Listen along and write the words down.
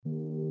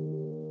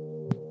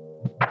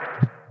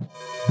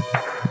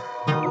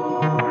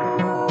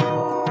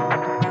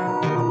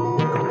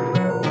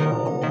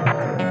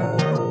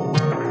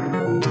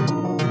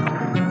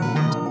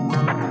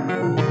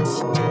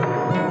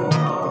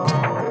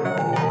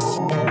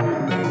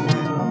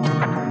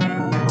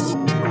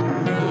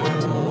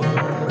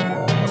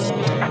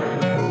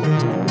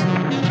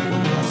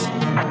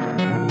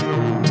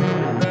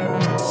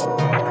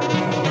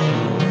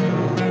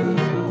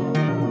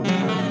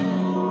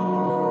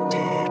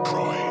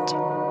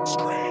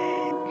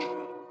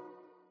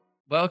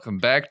Welcome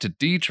back to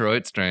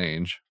Detroit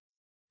Strange.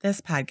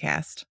 This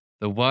podcast.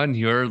 The one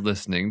you're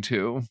listening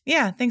to.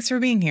 Yeah, thanks for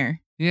being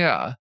here.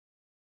 Yeah.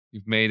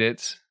 You've made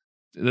it.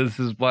 This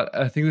is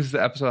I think this is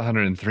episode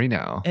 103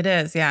 now. It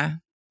is, yeah.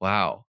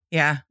 Wow.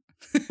 Yeah.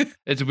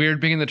 It's weird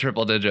being in the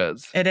triple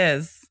digits. It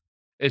is.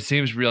 It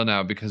seems real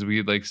now because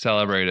we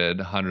celebrated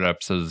 100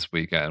 episodes this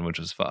weekend, which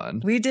was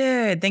fun. We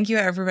did. Thank you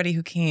everybody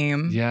who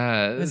came.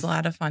 Yes. It was a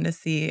lot of fun to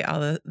see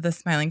all the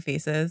smiling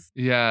faces.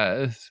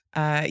 Yes.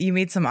 You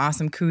made some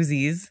awesome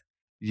koozies.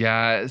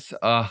 Yes.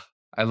 I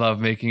love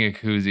making a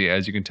koozie,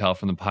 as you can tell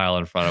from the pile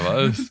in front of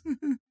us.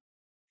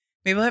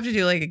 Maybe we'll have to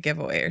do a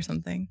giveaway or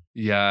something.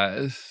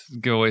 Yes.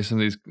 Give away some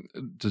of these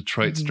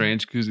Detroit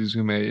Strange koozies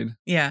we made.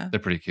 Yeah. They're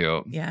pretty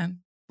cute. Yeah.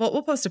 Well,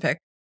 we'll post a pic.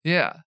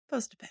 Yeah.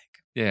 Post a pic.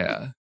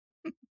 Yeah.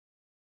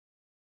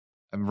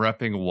 I'm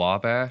repping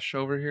Wabash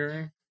over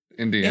here,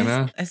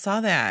 Indiana. Yes, I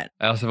saw that.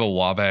 I also have a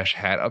Wabash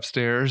hat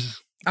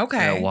upstairs.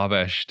 Okay. And a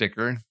Wabash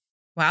sticker.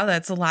 Wow,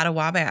 that's a lot of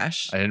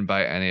Wabash. I didn't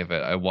buy any of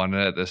it. I won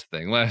it at this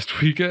thing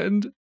last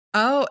weekend.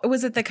 Oh,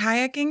 was it the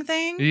kayaking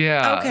thing?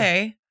 Yeah.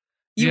 Okay.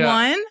 You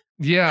won?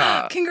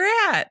 Yeah.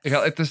 Congrats. I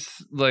got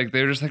this,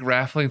 they were just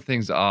raffling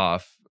things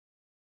off.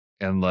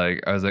 And I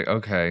was like,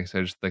 okay. So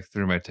I just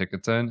threw my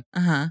tickets in.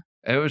 Uh-huh.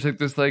 And it was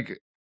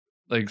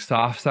this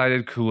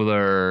soft-sided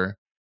cooler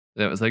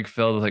that was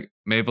filled with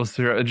maple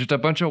syrup and just a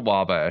bunch of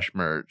Wabash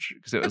merch.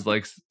 Because it was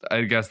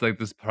I guess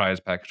this prize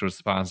package was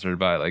sponsored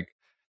by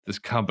this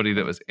company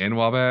that was in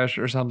Wabash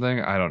or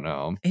something. I don't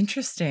know.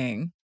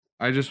 Interesting.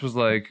 I just was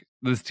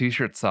this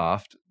t-shirt's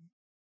soft.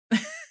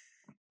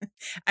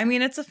 I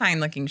mean, it's a fine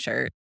looking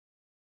shirt.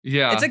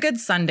 Yeah. It's a good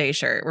Sunday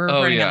shirt. We're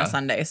recording on a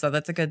Sunday, so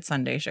that's a good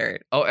Sunday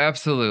shirt. Oh,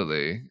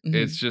 absolutely. Mm-hmm.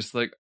 It's just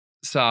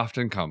soft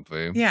and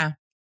comfy. Yeah.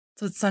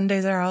 That's what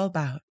Sundays are all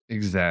about.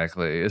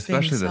 Exactly.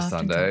 Especially this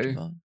Sunday.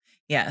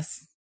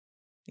 Yes.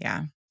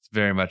 Yeah. It's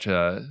very much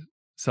a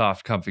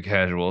soft, comfy,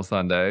 casual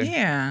Sunday.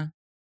 Yeah.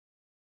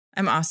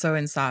 I'm also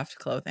in soft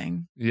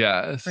clothing.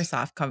 Yes. For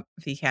soft,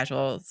 comfy,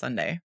 casual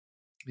Sunday.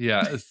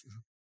 Yes.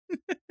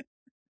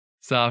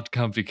 Soft,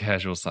 comfy,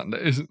 casual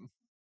Sundays.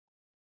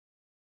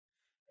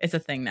 It's a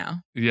thing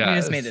now. Yeah. We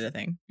just made it a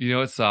thing. You know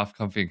what's soft,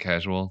 comfy, and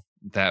casual?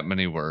 That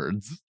many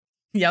words.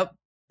 Yep.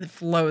 It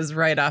flows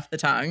right off the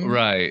tongue.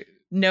 Right.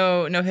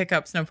 No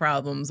hiccups, no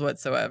problems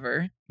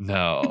whatsoever.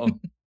 No.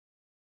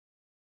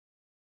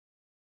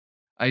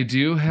 I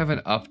do have an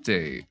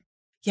update.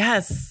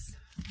 Yes.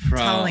 From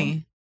Tell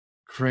me.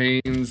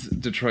 Crane's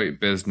Detroit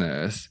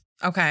Business.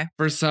 Okay.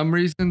 For some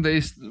reason,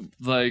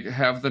 they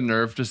have the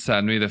nerve to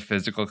send me the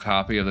physical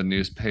copy of the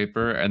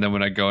newspaper, and then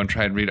when I go and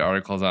try and read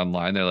articles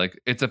online, they're like,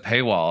 "It's a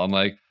paywall." I'm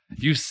like,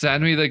 "You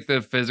send me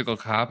the physical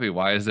copy.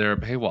 Why is there a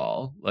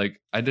paywall?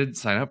 I didn't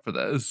sign up for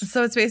this."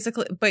 So it's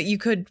basically, but you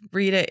could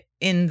read it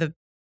in the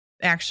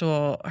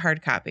actual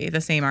hard copy,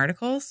 the same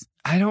articles.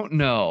 I don't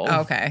know.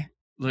 Oh, okay.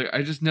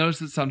 I just noticed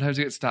that sometimes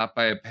you get stopped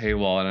by a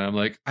paywall, and I'm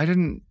like, I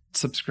didn't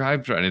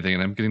subscribe to anything,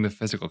 and I'm getting the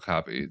physical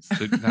copy.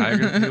 So now you're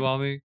gonna paywall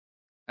me.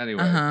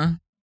 Anyway,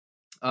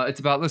 it's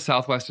about the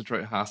Southwest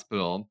Detroit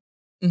Hospital,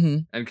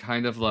 and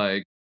kind of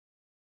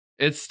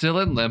it's still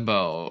in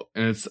limbo,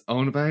 and it's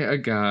owned by a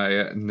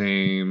guy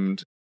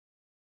named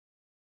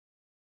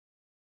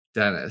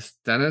Dennis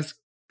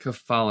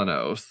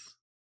Kefalinos.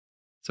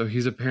 So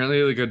he's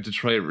apparently a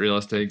Detroit real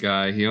estate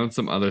guy. He owns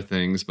some other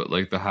things, but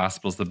the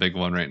hospital's the big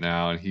one right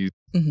now, and he's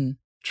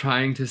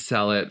trying to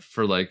sell it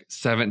for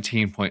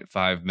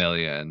 $17.5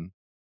 million.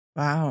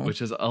 Wow,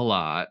 which is a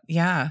lot.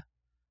 Yeah.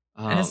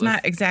 And it's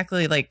not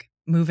exactly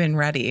move-in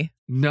ready.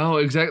 No,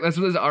 exactly. That's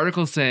what this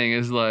article's saying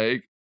is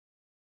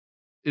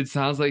it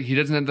sounds like he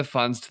doesn't have the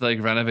funds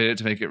to renovate it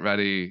to make it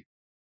ready,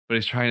 but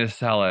he's trying to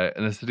sell it.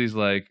 And the city's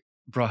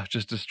bruh,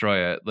 just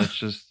destroy it.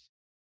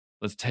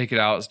 Let's take it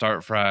out,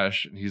 start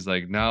fresh. And he's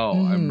like, no,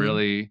 I'm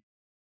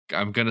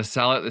going to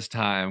sell it this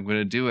time. I'm going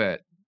to do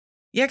it.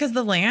 Yeah, because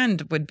the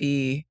land would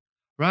be.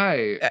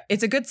 Right.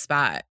 It's a good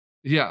spot.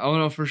 Yeah. Oh,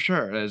 no, for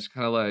sure. And it's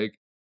kind of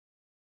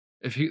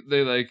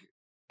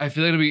I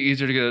feel it'd be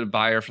easier to get a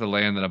buyer for the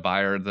land than a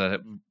buyer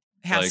that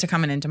has to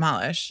come in and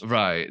demolish.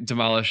 Right.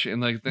 Demolish.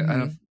 And I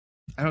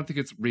don't think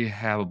it's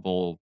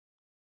rehabable.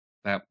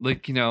 That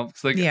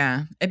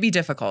yeah, it'd be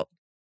difficult.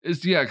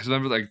 It's because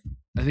remember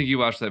I think you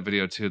watched that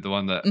video too, the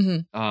one that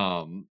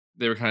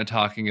they were kind of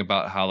talking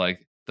about how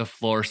the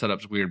floor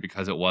setup's weird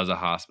because it was a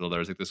hospital. There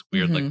was this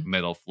weird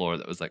middle floor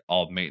that was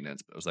all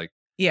maintenance, but it was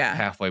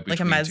halfway between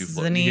a mezzanine. Two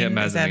floors. Yeah,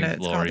 mezzanine is that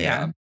floor. Called?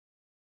 Yeah.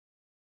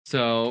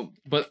 So,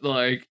 but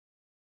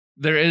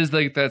There is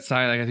like that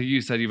sign, like I think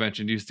you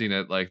mentioned you've seen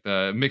it, like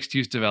the mixed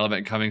use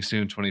development coming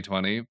soon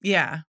 2020.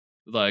 Yeah.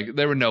 Like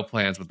there were no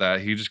plans with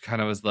that. He just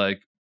kind of was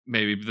like,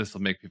 maybe this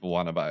will make people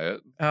want to buy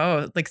it.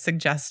 Oh, like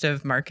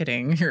suggestive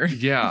marketing.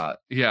 Yeah.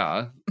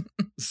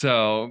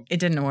 So it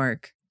didn't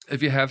work.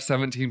 If you have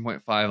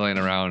 17.5 laying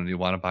around and you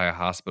want to buy a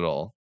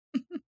hospital,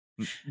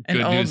 good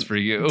news for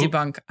you.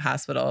 Debunk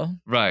hospital.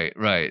 Right.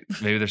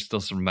 Maybe there's still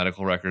some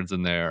medical records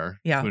in there.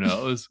 Yeah. Who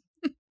knows?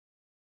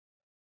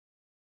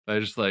 I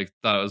just like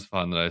thought it was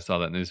fun that I saw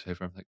that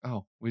newspaper. I'm like,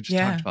 oh, we just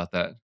talked about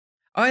that.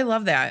 Oh, I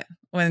love that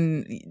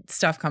when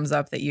stuff comes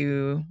up that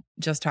you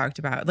just talked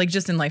about, like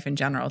just in life in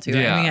general too.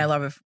 Yeah. I mean, I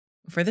love it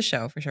for the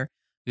show for sure,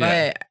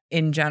 but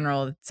in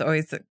general, it's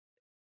always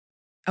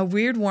a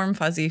weird, warm,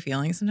 fuzzy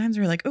feeling. Sometimes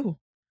we're like, ooh,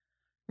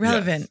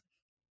 relevant.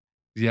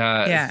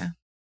 Yes. Yeah.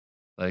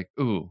 Like,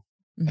 ooh,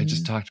 I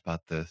just talked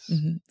about this.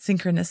 Mm-hmm.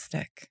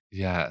 Synchronistic.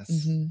 Yes.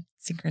 Mm-hmm.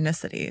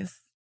 Synchronicities.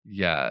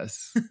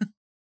 Yes.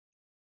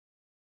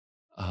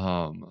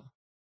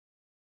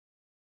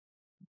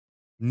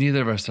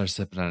 Neither of us are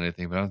sipping on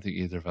anything, but I don't think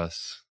either of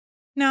us.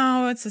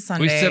 No, it's a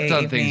Sunday. We sipped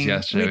on evening. things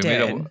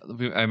yesterday.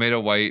 We did. I made a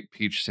white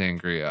peach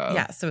sangria.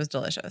 Yes, it was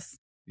delicious.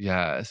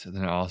 Yes, and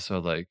then also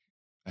like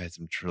I had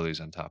some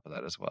Trulies on top of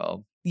that as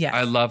well. Yes,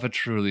 I love a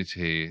Truly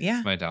tea. Yeah,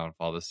 it's my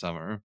downfall this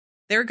summer.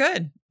 They're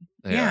good.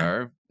 They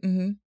are.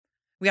 Mm-hmm.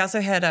 We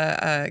also had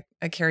a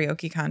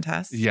karaoke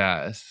contest.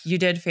 Yes, you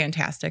did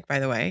fantastic, by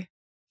the way.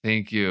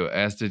 Thank you.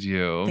 As did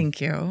you.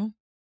 Thank you.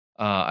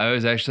 I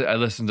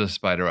listened to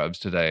Spiderwebs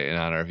today in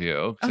honor of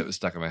you because it was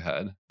stuck in my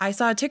head. I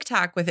saw a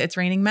TikTok with It's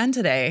Raining Men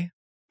today.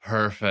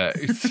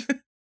 Perfect.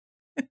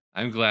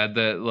 I'm glad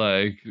that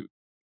like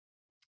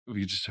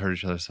we just heard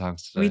each other's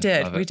songs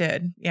today. We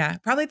did. Yeah.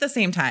 Probably at the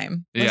same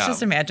time. Let's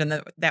just imagine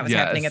that was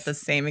happening at the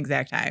same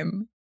exact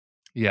time.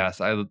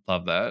 Yes, I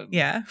love that.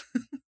 Yeah.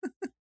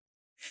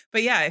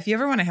 But yeah, if you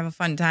ever want to have a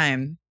fun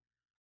time,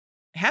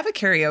 have a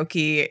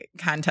karaoke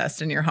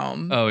contest in your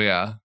home. Oh,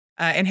 yeah.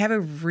 And have a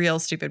real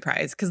stupid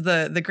prize, because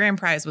the grand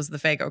prize was the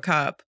Faygo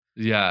Cup.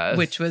 Yes.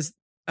 Which was,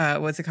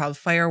 what's it called?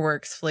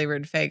 Fireworks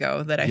flavored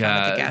Faygo that I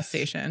found at the gas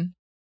station.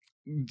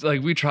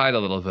 Like, we tried a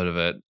little bit of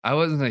it. I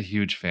wasn't a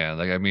huge fan.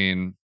 Like, I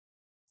mean,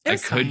 I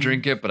could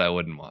drink it, but I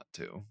wouldn't want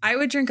to. I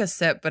would drink a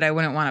sip, but I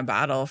wouldn't want a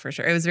bottle for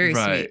sure. It was very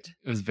sweet.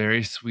 It was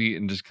very sweet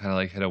and just kind of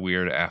like had a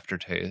weird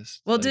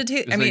aftertaste. Well, like,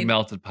 it was like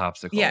melted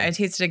popsicle. Yeah, it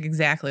tasted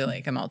exactly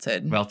like a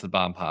melted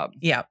bomb pop.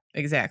 Yeah,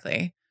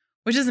 exactly.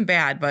 Which isn't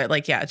bad, but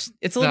like, yeah,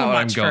 it's a little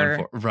much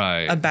for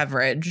a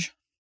beverage.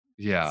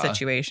 Yeah,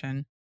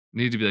 situation.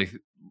 Need to be like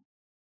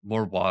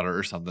more water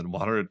or something.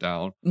 Water it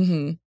down.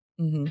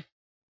 Mm-hmm. Mm-hmm.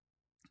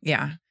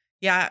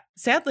 Yeah.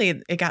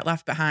 Sadly, it got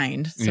left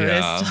behind. So it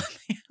is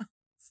still.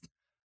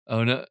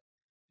 Oh no.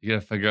 You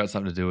gotta figure out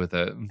something to do with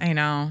it. I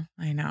know.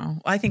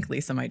 Well, I think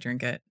Lisa might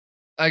drink it.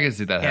 I can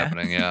see that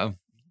happening, yeah.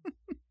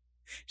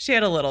 She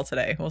had a little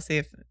today. We'll see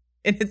if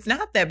it's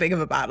not that big of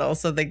a bottle.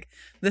 So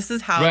this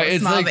is how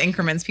small of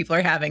increments people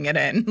are having it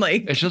in.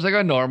 Like it's just like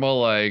a normal,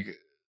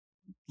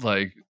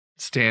 like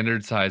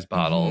standard size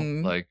bottle.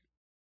 Mm-hmm. Like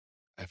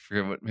I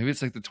forget maybe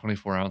it's like the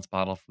 24-ounce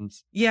bottle from.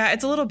 Yeah,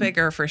 it's a little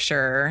bigger for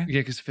sure.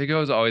 Yeah, because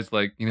Faygo is always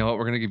like, you know what,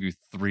 we're gonna give you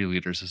 3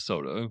 liters of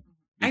soda.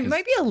 It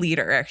might be a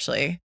liter,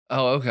 actually.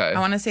 Oh, okay. I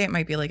want to say it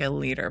might be like a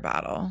liter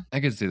bottle.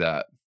 I can see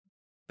that.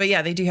 But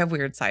yeah, they do have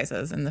weird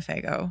sizes in the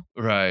Faygo.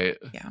 Right.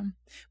 Yeah.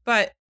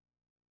 But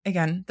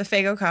again, the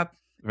Faygo Cup,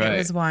 it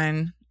was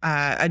one,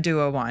 a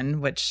duo one,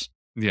 which.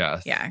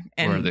 Yes. Yeah.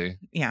 And worthy.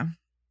 Yeah.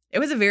 It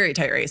was a very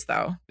tight race,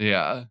 though.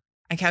 Yeah.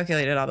 I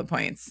calculated all the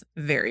points.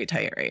 Very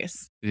tight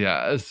race.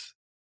 Yes.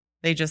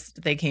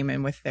 They came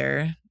in with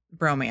their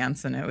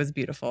bromance and it was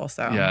beautiful.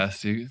 So.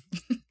 Yes. You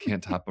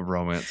can't top a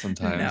romance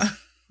sometimes.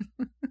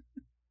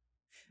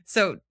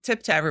 So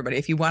tip to everybody,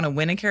 if you want to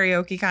win a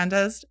karaoke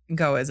contest,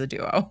 go as a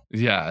duo.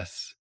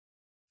 Yes.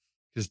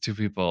 Because 2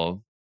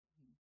 people.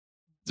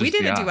 We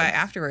did a duet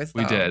afterwards,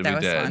 though. We did.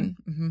 That was fun.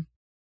 Mm-hmm.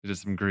 We did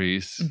some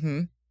Grease.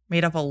 Mm-hmm.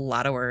 Made up a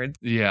lot of words.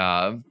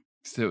 Yeah.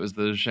 So it was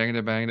the shang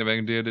da bang da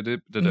bang da da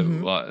da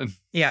one.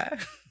 Yeah.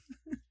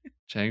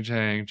 Chang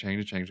chang, chang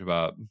to chang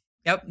bob.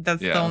 Yep.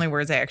 That's the only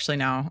words I actually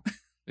know.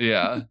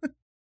 Yeah.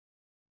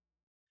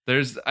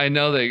 I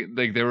know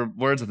there were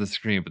words on the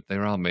screen, but they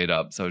were all made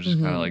up. So it's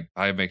just kind of like,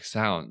 I make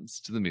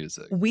sounds to the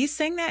music. We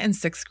sang that in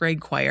 6th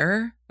grade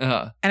choir.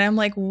 Uh-huh. And I'm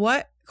like,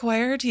 what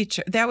choir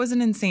teacher? That was an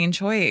insane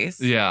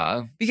choice.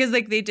 Yeah. Because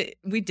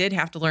we did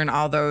have to learn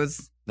all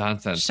those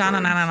nonsense.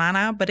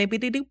 Shana-na-na-na-na,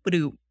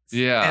 ba-da-ba-da-doop-ba-doop.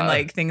 Yeah. And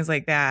like things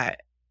like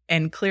that.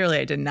 And clearly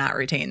I did not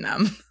retain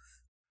them.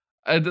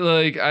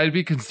 I'd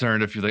be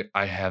concerned if you're like,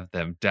 I have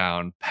them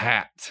down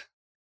pat.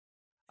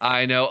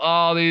 I know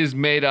all these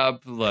made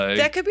up like.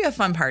 That could be a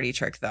fun party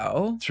trick,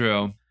 though.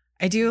 True.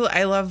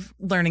 I love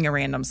learning a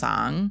random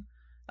song.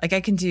 Like I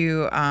can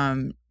do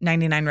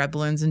 99 Red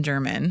Balloons in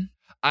German.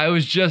 I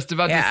was just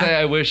about to say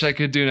I wish I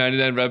could do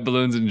 99 Red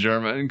Balloons in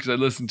German because I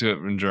listen to it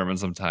in German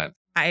sometimes.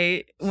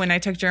 When I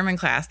took German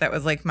class, that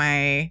was like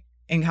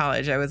in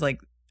college, I was like,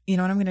 you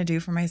know what I'm going to do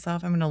for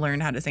myself? I'm going to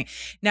learn how to sing.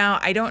 Now,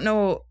 I don't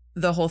know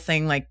the whole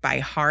thing like by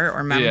heart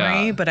or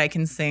memory, but I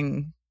can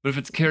sing. But if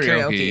it's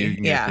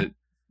karaoke.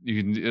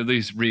 You can at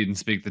least read and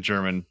speak the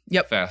German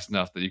fast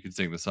enough that you can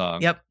sing the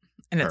song. Yep.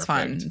 And it's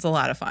fun. It's a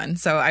lot of fun.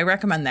 So I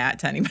recommend that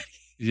to anybody.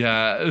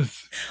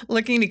 Yes.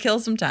 Looking to kill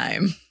some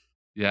time.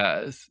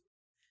 Yes.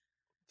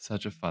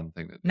 Such a fun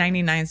thing to do.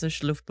 99 so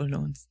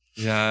Luftballons.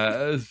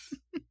 Yes.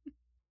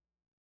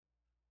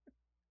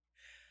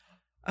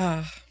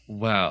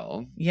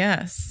 Well.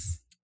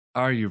 Yes.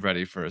 Are you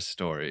ready for a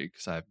story?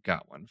 Because I've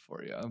got one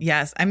for you.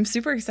 Yes. I'm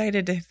super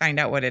excited to find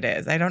out what it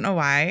is. I don't know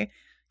why.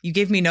 You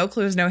gave me no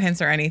clues, no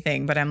hints or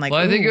anything, but I'm like,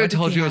 well, I think I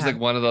told you it was like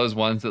one of those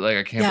ones that like,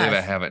 I can't believe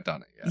I haven't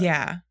done it yet.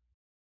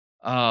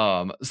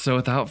 Yeah. So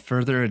without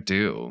further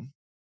ado,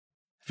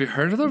 have you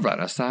heard of the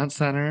Renaissance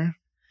Center?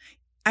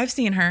 I've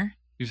seen her.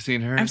 You've seen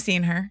her? I've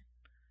seen her.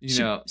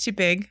 She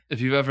big. If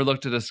you've ever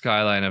looked at a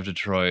skyline of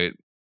Detroit,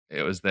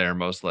 it was there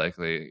most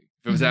likely.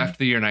 If it was after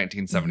the year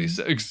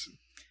 1976.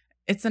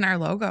 It's in our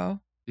logo.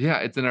 Yeah,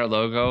 it's in our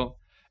logo.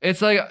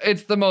 It's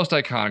the most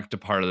iconic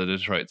part of the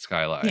Detroit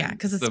skyline. Yeah,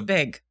 because it's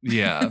big.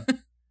 Yeah.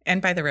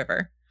 And by the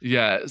river.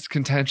 Yeah, it's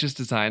contentious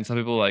design. Some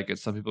people like it.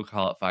 Some people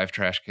call it 5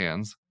 trash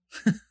cans.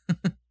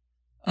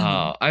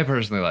 I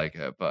personally like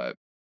it, but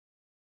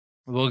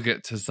we'll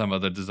get to some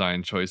of the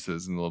design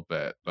choices in a little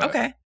bit. But,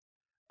 okay.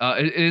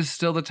 It is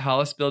still the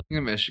tallest building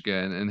in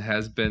Michigan and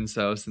has been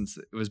so since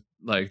it was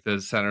like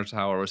the center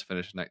tower was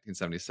finished in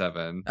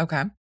 1977.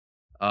 Okay.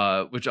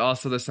 Which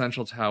also the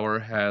Central Tower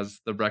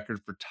has the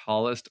record for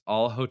tallest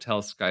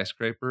all-hotel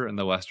skyscraper in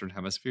the Western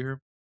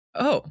Hemisphere.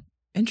 Oh,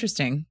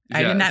 interesting. Yes.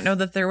 I did not know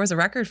that there was a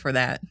record for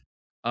that.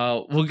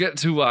 We'll get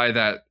to why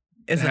that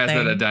has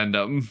that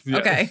addendum. Yes.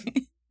 Okay.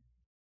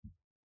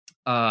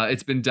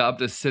 It's been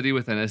dubbed a city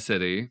within a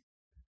city.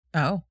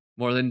 Oh.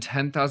 More than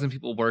 10,000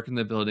 people work in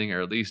the building,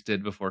 or at least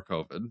did before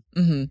COVID.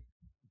 Mm-hmm.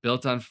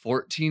 Built on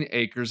 14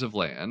 acres of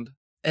land.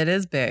 It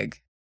is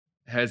big.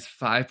 Has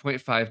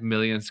 5.5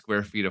 million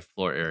square feet of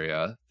floor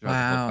area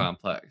throughout the whole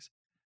complex.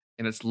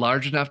 And it's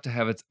large enough to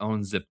have its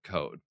own zip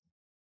code.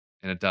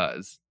 And it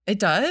does. It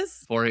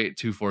does?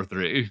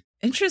 48243.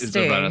 Interesting. Is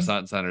the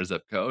Renaissance Center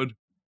zip code.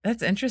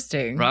 That's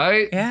interesting.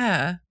 Right?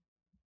 Yeah.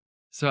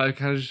 So I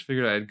kind of just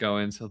figured I'd go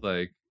into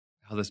like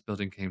how this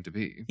building came to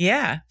be.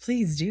 Yeah,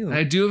 please do. And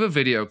I do have a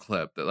video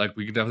clip that like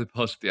we can definitely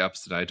post the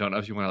episode. I don't know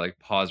if you want to like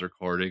pause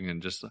recording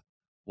and just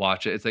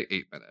watch it. It's like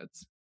 8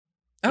 minutes.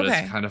 But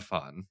it's kind of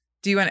fun.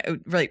 Do you want to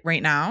like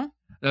right now?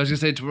 I was gonna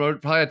say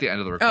probably at the end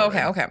of the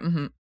recording. Oh, okay.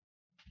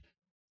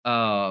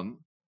 Mm-hmm.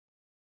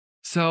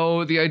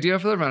 So the idea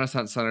for the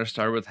Renaissance Center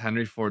started with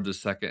Henry Ford II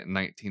in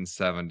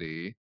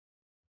 1970.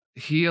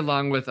 He,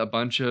 along with a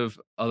bunch of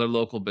other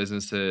local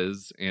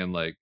businesses and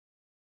like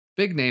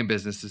big name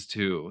businesses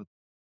too,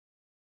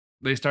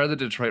 they started the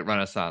Detroit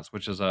Renaissance,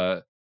 which is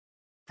a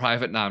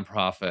private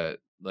nonprofit,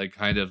 like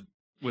kind of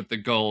with the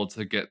goal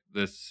to get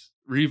this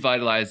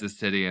revitalize the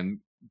city and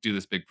do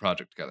this big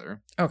project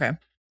together. Okay.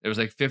 There was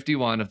like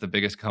 51 of the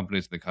biggest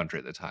companies in the country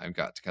at the time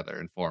got together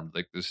and formed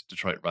like this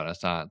Detroit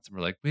Renaissance. And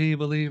we're like, we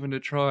believe in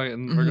Detroit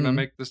and we're going to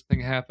make this thing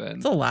happen.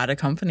 It's a lot of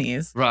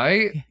companies.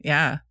 Right?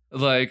 Yeah.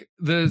 Like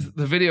the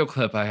video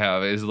clip I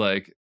have is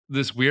like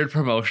this weird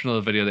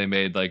promotional video they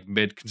made like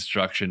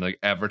mid-construction, like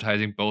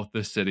advertising both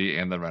the city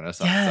and the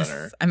Renaissance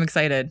Center. I'm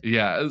excited.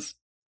 Yes.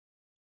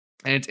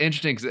 And it's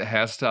interesting because it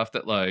has stuff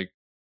that like,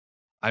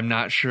 I'm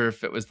not sure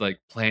if it was like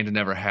planned and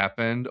never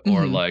happened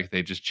or like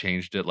they just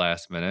changed it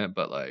last minute,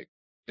 but like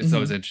it's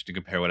always interesting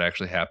to compare what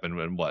actually happened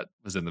and what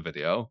was in the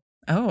video.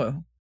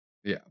 Oh.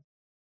 Yeah.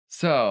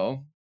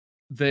 So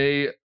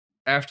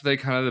after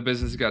the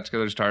business got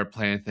together, started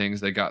planning things,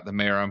 they got the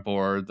mayor on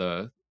board,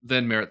 the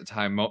then mayor at the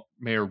time,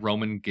 Mayor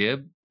Roman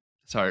Gribbs.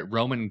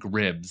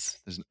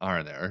 There's an R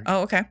in there.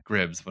 Oh, okay.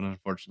 Gribbs, what an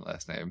unfortunate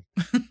last name.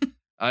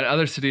 And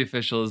other city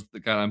officials that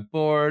got on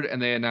board,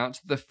 and they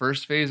announced that the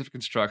first phase of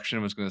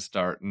construction was going to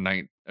start in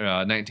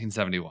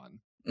 1971.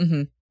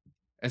 Mm-hmm.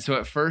 And so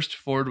at first,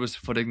 Ford was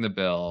footing the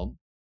bill,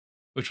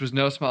 which was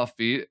no small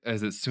feat,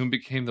 as it soon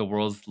became the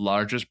world's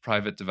largest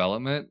private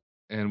development,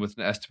 and with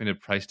an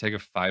estimated price tag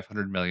of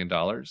 $500 million.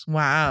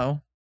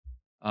 Wow.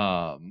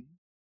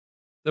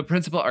 The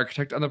principal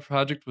architect on the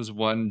project was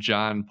one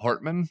John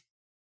Portman.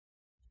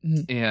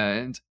 Mm-hmm.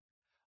 And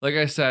like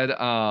I said,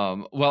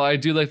 while I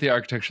do like the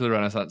architecture of the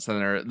Renaissance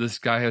Center, this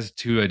guy has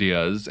 2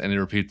 ideas and he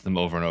repeats them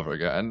over and over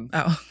again.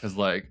 Oh. Because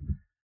like,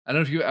 I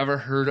don't know if you ever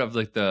heard of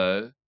like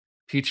the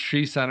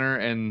Peachtree Center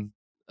in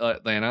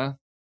Atlanta.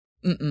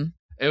 Mm-mm.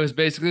 It was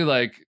basically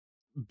like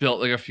built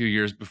like a few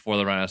years before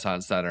the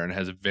Renaissance Center and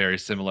has a very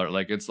similar,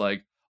 like it's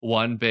like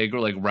one big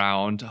like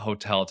round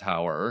hotel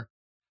tower.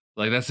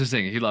 Like that's his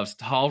thing. He loves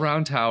tall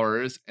round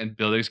towers and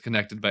buildings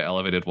connected by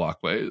elevated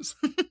walkways.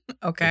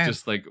 Okay. Like,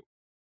 just like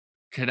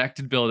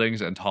connected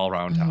buildings and tall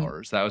round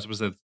towers. That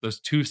was those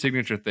 2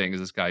 signature things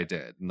this guy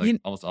did in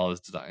like almost all his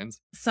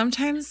designs.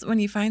 Sometimes when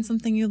you find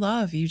something you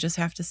love, you just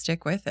have to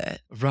stick with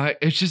it. Right.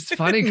 It's just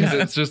funny because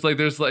it's just like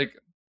there's like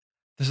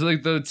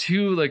the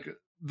 2 like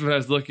when I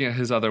was looking at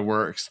his other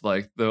works,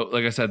 like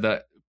I said,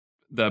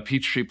 the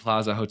Peachtree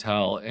Plaza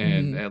Hotel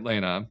in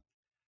Atlanta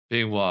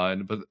being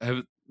one, but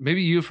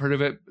maybe you've heard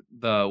of it,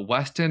 the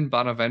Westin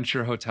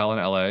Bonaventure Hotel in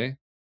LA.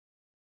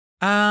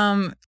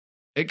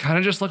 It kind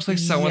of just looks like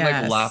someone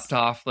like lopped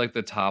off like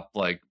the top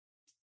like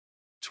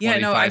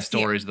 25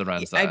 stories of the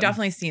Renaissance. I've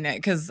definitely seen it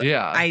because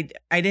I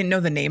didn't know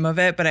the name of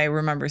it, but I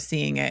remember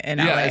seeing it in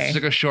LA. Yeah, it's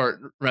like a short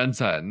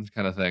Renaissance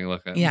kind of thing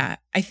looking. Yeah,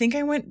 I think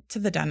I went to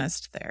the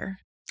dentist there.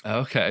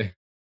 Okay.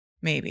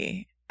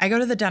 Maybe. I go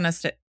to the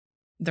dentist at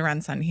the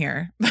Renaissance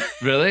here.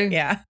 Really?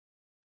 Yeah.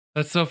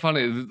 That's so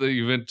funny that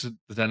you went to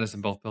the dentist in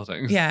both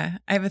buildings. Yeah,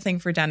 I have a thing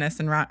for dentists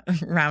in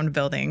round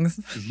buildings.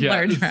 Yes.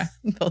 Large round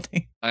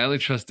buildings. I only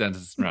trust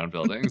dentists in round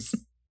buildings.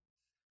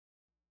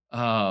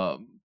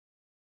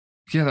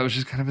 Yeah, that was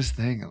just kind of his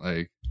thing.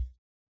 Like,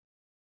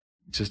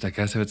 just I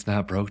guess if it's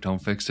not broke,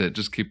 don't fix it.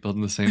 Just keep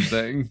building the same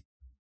thing.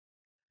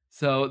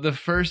 So the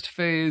first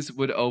phase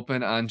would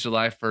open on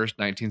July 1st,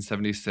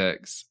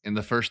 1976. And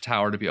the first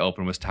tower to be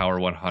open was Tower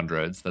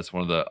 100. So that's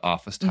one of the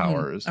office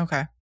towers.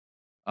 Okay.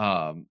 So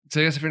I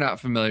guess if you're not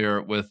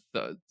familiar with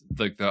the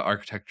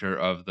architecture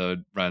of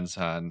the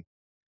Renaissance,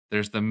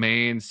 there's the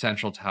main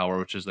central tower,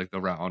 which is like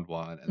the round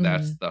one, and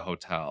that's the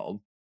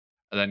hotel.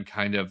 And then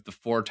kind of the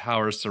 4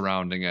 towers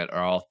surrounding it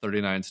are all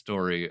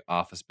 39-story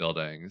office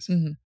buildings.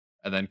 And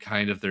then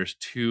kind of there's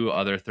 2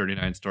 other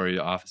 39-story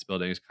office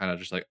buildings kind of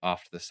just like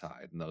off to the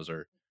side. And those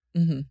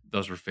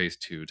were phase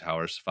 2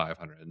 towers,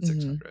 500 and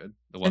 600.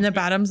 And the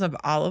bottoms of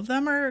all of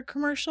them are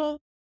commercial?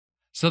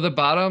 So the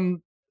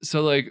bottom,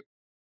 so like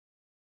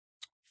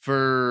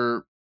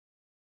for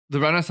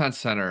the Renaissance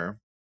Center,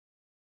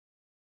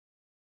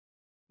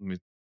 let me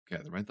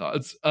gather my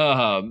thoughts.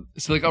 So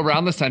like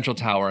around the central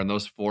tower and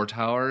those 4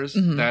 towers,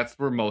 that's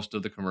where most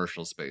of the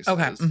commercial space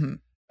is.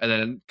 And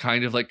then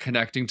kind of like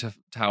connecting to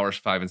towers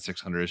 5 and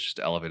 600 is just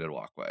an elevated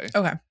walkway.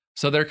 Okay.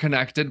 So they're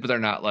connected, but they're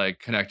not like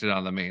connected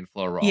on the main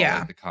floor where all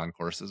like the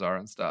concourses are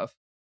and stuff.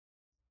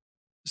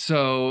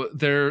 So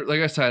they're, like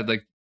I said,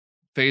 like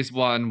phase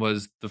 1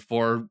 was the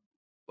 4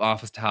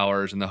 office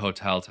towers and the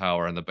hotel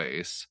tower and the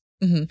base.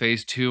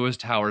 Phase 2 was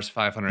towers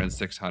 500 and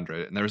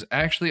 600. And there was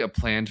actually a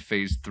planned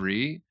phase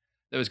 3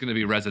 that was going to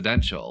be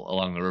residential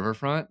along the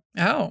riverfront.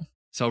 Oh.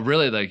 So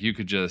really, like, you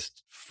could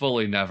just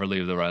fully never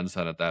leave the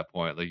Renaissance at that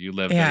point. Like, you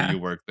live there, you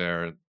work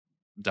there,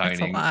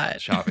 dining,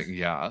 shopping.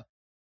 Yeah.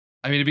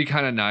 I mean, it'd be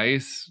kind of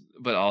nice,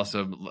 but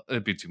also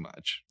it'd be too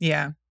much.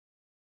 Yeah.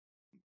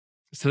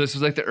 So this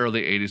was like the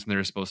early 80s when they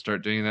were supposed to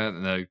start doing that.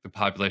 And the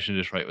population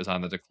of Detroit was on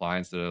the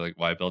decline. So they're like,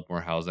 why build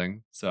more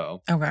housing?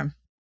 So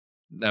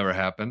never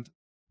happened.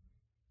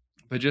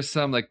 But just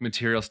some like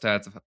material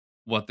stats of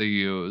what they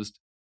used.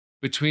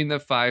 Between the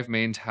 5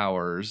 main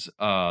towers,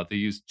 they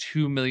used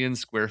 2 million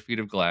square feet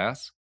of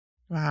glass.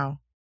 Wow.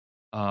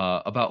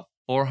 About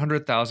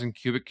 400,000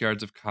 cubic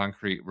yards of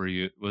concrete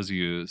was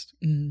used,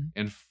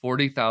 and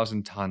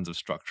 40,000 tons of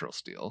structural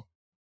steel.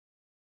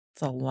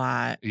 It's a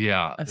lot.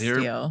 Yeah, they're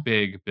steel.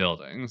 Big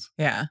buildings.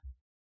 Yeah.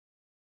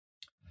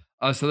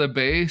 So the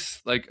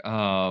base, like,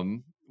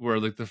 where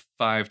like the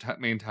 5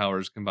 main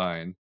towers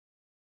combined,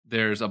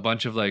 there's a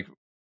bunch of like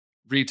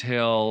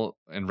retail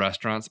and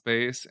restaurant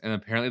space, and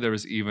apparently there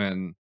was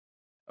even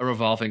a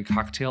revolving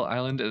cocktail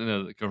island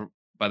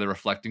by the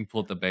reflecting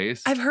pool at the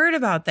base. I've heard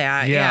about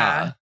that.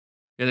 Yeah,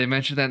 they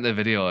mentioned that in the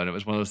video, and it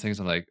was one of those things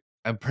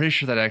I'm pretty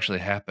sure that actually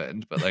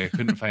happened, but like I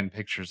couldn't find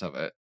pictures of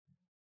it.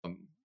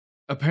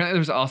 Apparently there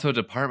was also a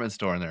department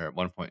store in there at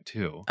one point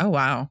too. Oh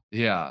wow.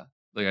 Yeah,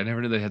 like I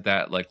never knew they had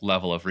that like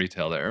level of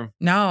retail there.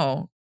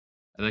 No.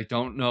 I like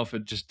don't know if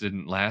it just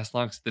didn't last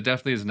long. It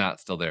definitely is not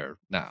still there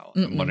now.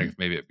 I'm wondering if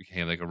maybe it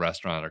became like a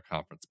restaurant or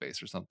conference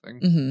space or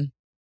something.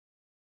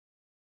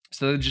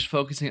 So they're just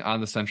focusing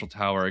on the central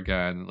tower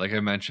again. Like I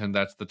mentioned,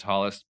 that's the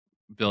tallest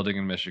building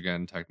in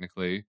Michigan,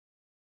 technically.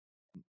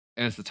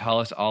 And it's the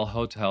tallest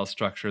all-hotel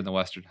structure in the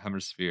Western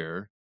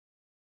Hemisphere.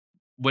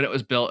 When it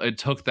was built, it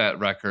took that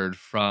record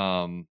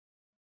from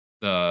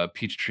the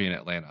Peachtree in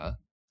Atlanta.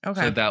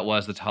 Okay. So that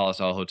was the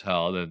tallest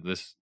all-hotel. Then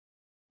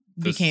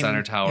the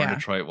center tower in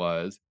Detroit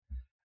was.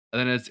 And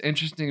then it's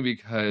interesting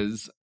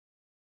because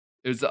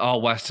it was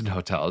all Westin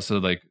hotels. So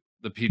like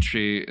the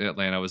Peachtree in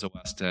Atlanta was a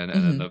Westin,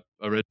 and then the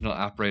original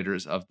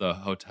operators of the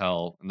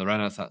hotel in the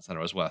Renaissance Center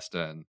was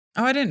Westin.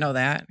 Oh, I didn't know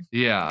that.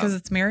 Yeah. Because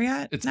it's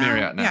Marriott? It's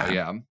Marriott now,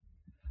 yeah.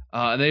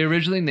 And they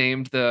originally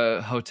named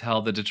the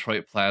hotel the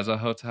Detroit Plaza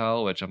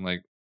Hotel, which I'm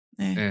like,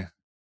 Yeah.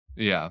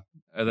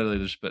 I literally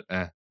just put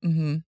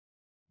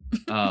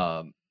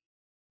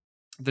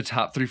The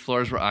top 3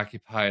 floors were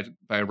occupied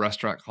by a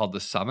restaurant called The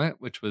Summit,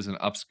 which was an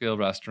upscale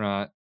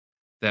restaurant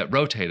that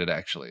rotated,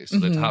 actually. So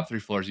the top 3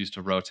 floors used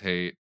to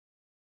rotate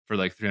for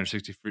like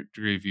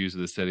 360-degree views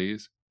of the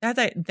cities. That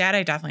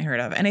I definitely heard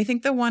of. And I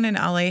think the one in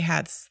LA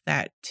has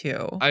that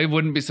too. I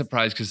wouldn't be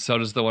surprised because so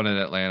does the one in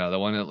Atlanta. The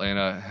one in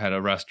Atlanta had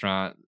a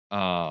restaurant.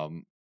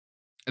 And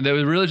they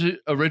were really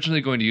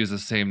originally going to use the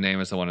same name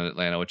as the one in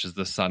Atlanta, which is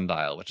the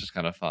Sundial, which is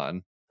kind of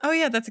fun. Oh,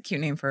 yeah. That's a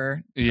cute name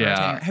for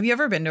rotating. Have you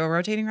ever been to a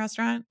rotating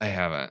restaurant? I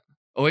haven't.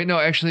 Oh, wait. No,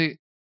 actually,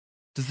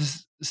 does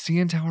this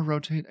CN Tower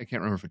rotate? I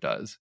can't remember if it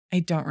does. I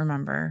don't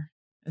remember.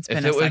 It's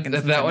been a second.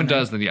 If that one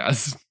does, then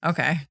yes.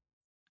 Okay.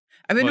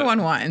 I've been to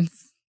one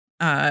once.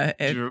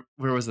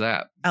 Where was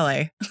that?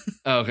 LA.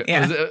 Oh, okay.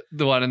 Yeah. Was it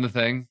the one in the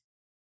thing?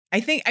 I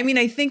think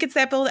it's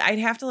that building. I'd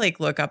have to like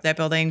look up that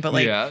building, but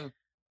like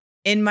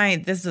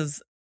this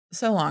is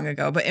so long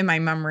ago, but in my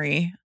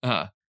memory,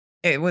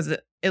 it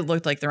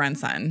looked like the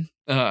Ren-Sun.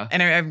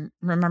 And I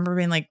remember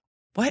being like,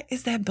 what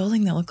is that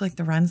building that looked like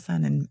the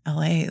Ren-Sun in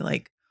LA?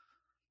 Like,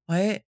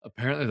 what?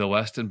 Apparently the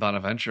Westin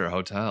Bonaventure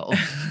Hotel.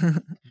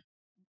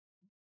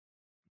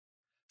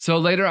 So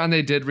later on,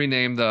 they did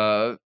rename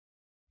the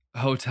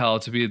hotel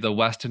to be the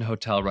Westin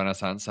Hotel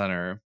Renaissance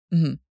Center.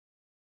 Mm-hmm.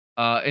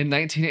 In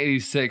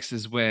 1986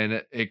 is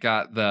when it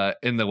got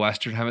in the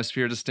Western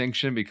Hemisphere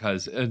distinction,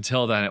 because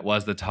until then it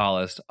was the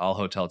tallest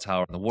all-hotel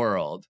tower in the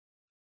world.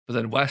 But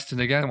then Westin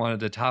again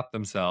wanted to top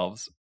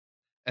themselves,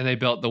 and they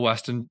built the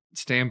Westin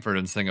Stamford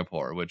in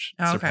Singapore, which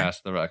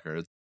surpassed the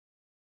records.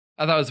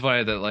 I thought it was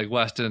funny that like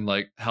Westin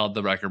like held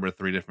the record with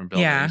 3 different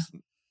buildings. Yeah.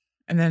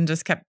 And then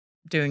just kept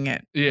doing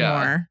it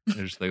more.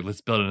 They're just like,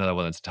 let's build another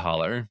one that's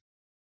taller.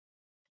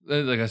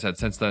 Like I said,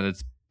 since then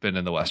it's been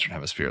in the Western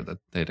Hemisphere that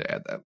they had to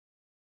add that.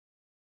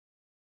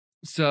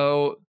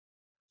 So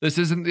this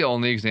isn't the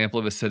only example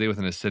of a city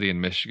within a city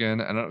in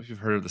Michigan. I don't know if you've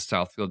heard of the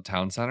Southfield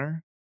Town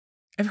Center.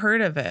 I've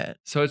heard of it.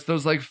 So it's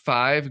those like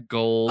 5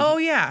 gold. Oh,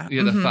 yeah.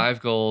 Yeah, the 5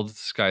 gold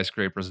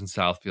skyscrapers in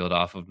Southfield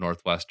off of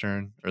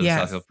Northwestern or the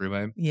Southfield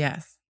Freeway.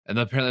 Yes. And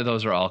apparently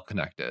those are all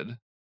connected.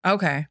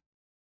 Okay.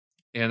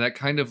 And that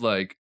kind of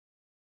like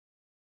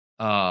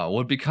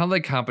would become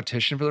like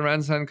competition for the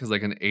Ren-Sun, because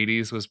like in the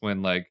 80s was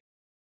when like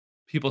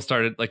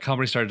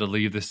companies started to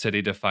leave the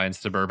city to find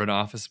suburban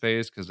office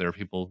space, because there were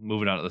people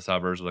moving out of the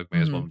suburbs, like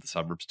may as well move to the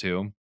suburbs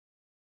too.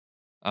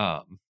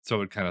 So it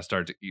would kind of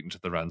start to eat into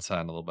the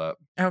Ren-Sun a little bit.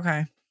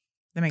 Okay.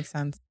 That makes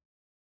sense.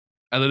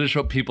 And then it's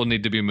what people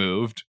need to be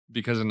moved,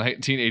 because in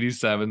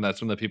 1987, that's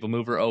when the People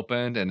Mover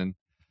opened, and then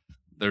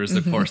there's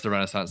of course the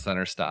Renaissance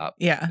Center stop.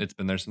 Yeah. It's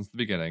been there since the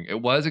beginning.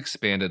 It was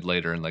expanded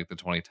later in like the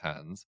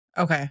 2010s.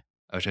 Okay.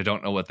 Which I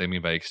don't know what they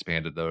mean by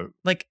expanded though.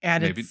 Like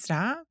added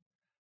stop?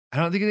 I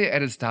don't think they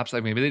added stops.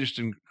 Like maybe they just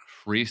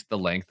increased the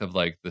length of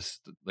like this,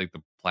 like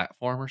the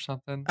platform or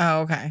something.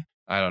 Oh, okay.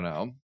 I don't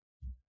know.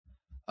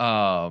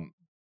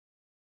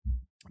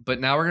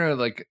 But now we're gonna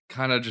like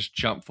kind of just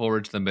jump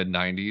forward to the mid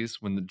 90s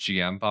when the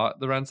GM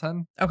bought the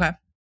Ren-Sun. Okay.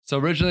 So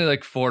originally,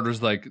 like Ford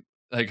was like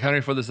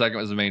Henry Ford II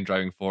was the main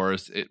driving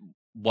force. It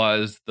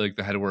was like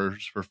the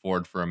headquarters for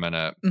Ford for a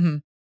minute. Mm-hmm.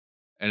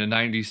 And in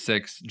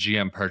 96,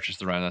 GM purchased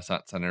the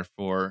Renaissance Center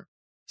for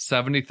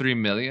 $73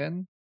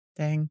 million.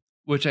 Dang.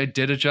 Which I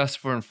did adjust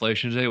for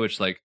inflation today, which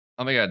like,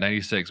 oh my God,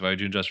 96. Why would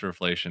you adjust for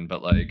inflation?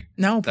 But like,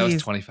 no, that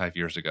was 25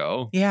 years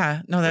ago.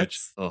 Yeah. No,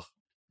 that's. I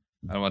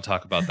don't want to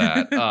talk about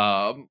that.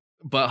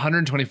 But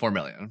 124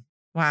 million.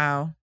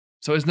 Wow.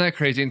 So isn't that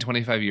crazy in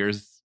 25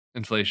 years,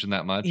 inflation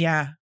that much?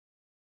 Yeah.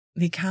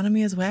 The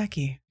economy is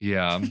wacky.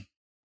 Yeah.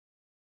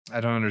 I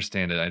don't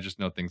understand it. I just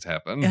know things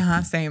happen.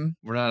 Same.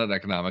 We're not an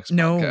economics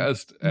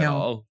podcast at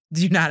all.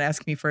 Do not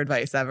ask me for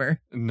advice ever.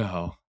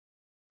 No.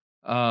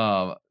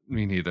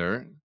 Me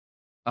neither.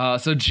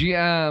 So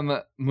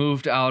GM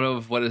moved out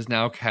of what is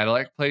now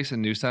Cadillac Place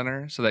in New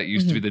Center. So that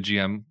used to be the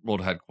GM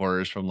World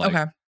Headquarters from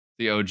like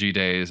the OG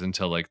days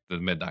until like the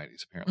mid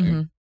 90s,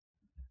 apparently.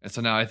 And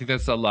so now I think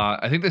that's a lot.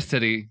 I think the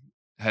city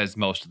has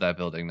most of that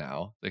building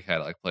now, the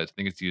Cadillac Place. I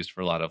think it's used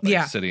for a lot of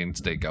like city and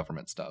state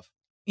government stuff.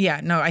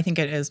 Yeah, no, I think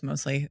it is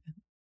mostly.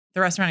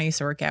 The restaurant I used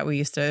to work at, we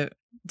used to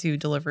do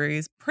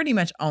deliveries pretty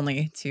much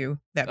only to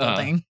that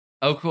building.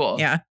 Oh, cool.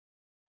 Yeah.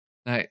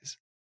 Nice.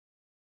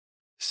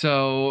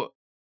 So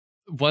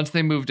once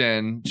they moved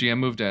in, GM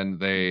moved in,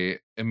 they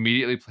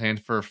immediately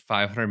planned for a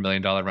 $500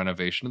 million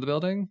renovation of the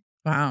building.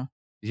 Wow.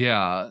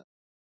 Yeah.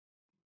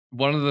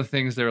 One of the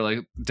things they were like,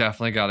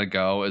 definitely got to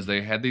go, is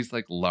they had these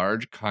like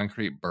large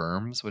concrete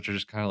berms, which are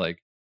just kind of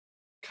like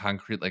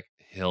concrete like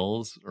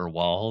hills or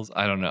walls.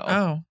 I don't know.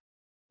 Oh.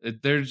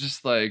 They're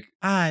just like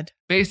odd.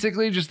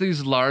 Basically just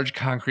these large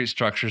concrete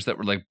structures that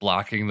were like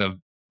blocking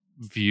the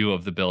view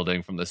of the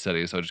building from the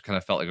city. So it just kind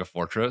of felt like a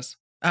fortress.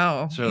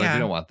 Oh. So like, you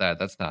don't want that.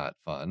 That's not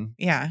fun.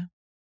 Yeah.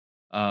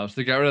 So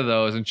they got rid of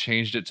those and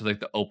changed it to like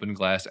the open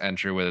glass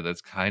entryway that's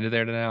kind of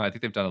there now. I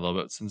think they've done a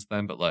little bit since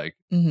then, but like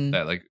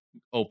that like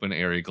open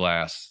airy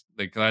glass,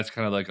 like that's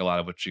kind of like a lot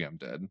of what GM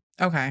did.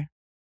 Okay.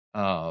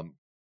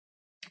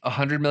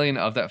 100 million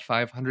of that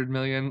 500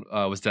 million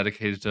was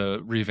dedicated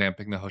to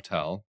revamping the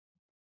hotel.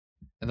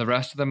 And the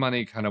rest of the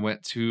money kind of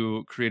went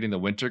to creating the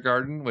Winter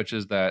Garden, which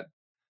is that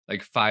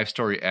like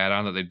 5-story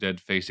add-on that they did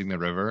facing the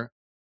river.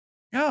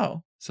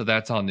 Oh. So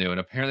that's all new. And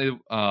apparently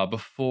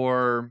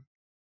before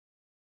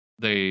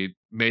they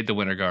made the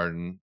Winter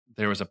Garden,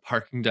 there was a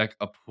parking deck,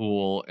 a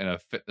pool, and a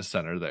fitness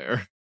center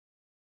there.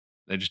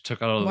 They just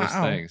took out all those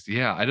things.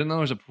 Yeah, I didn't know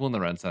there was a pool in the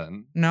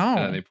Ren-Sun at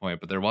any point,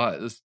 but there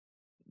was.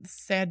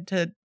 Sad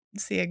to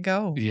see it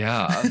go.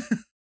 Yeah.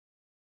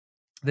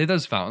 They have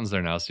those fountains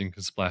there now, so you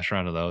can splash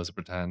around to those and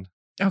pretend.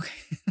 Okay.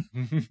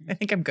 I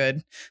think I'm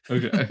good.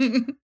 Okay.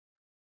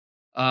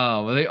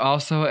 They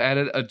also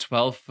added a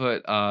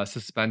 12-foot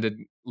suspended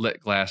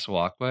lit glass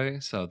walkway.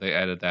 So they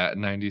added that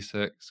in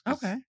 96.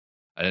 Okay.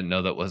 I didn't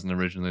know that wasn't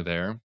originally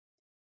there.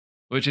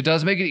 Which it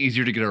does make it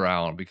easier to get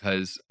around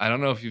because I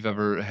don't know if you've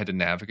ever had to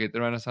navigate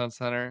the Renaissance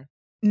Center.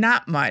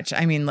 Not much.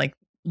 I mean, like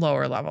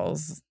lower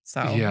levels.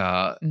 So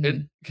yeah,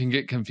 it can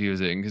get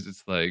confusing because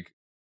it's like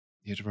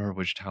you have to remember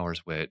which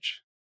tower's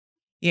which.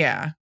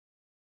 Yeah.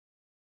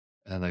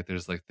 And like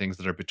there's like things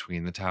that are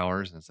between the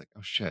towers, and it's like,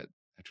 oh shit,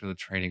 after the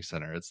training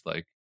center, it's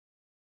like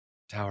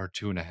tower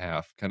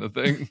 2.5 kind of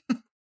thing.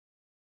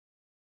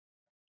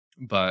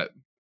 But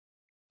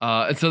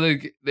and so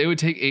they would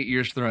take 8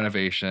 years for the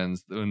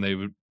renovations, and they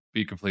would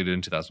be completed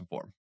in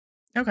 2004.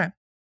 Okay.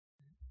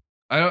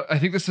 I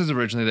think this is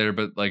originally there,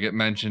 but like it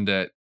mentioned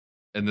it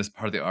in this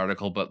part of the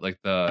article, but like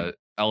the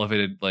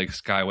elevated like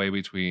skyway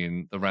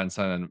between the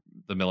Renson and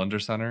the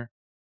Millender Center.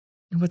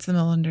 What's the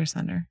Millender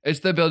Center? It's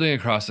the building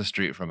across the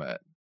street from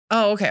it.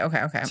 Oh, okay.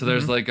 So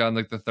there's like on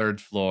like the third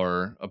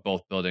floor of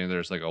both buildings,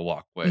 there's like a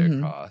walkway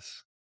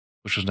across,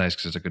 which was nice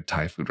because there's a good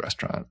Thai food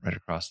restaurant right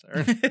across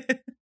there.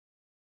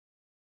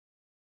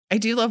 I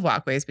do love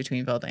walkways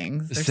between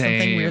buildings. There's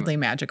something weirdly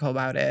magical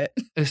about it.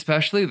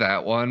 Especially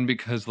that one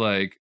because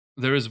like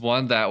there was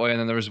one that way and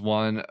then there was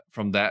one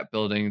from that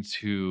building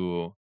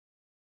to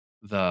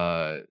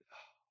the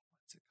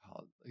what's it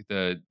called? Like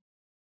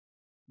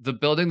the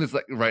building that's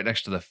like right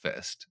next to the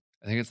Fist.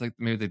 I think it's like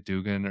maybe the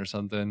Dugan or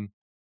something.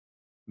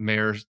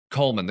 Mayor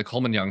Coleman, the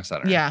Coleman Young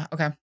Center. Yeah,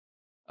 okay.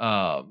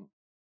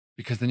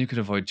 Because then you could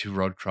avoid 2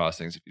 road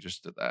crossings if you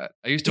just did that.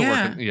 I used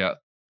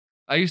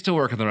to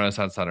work in the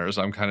Renaissance Center,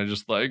 so I'm kind of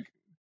just like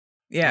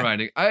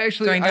grinding. I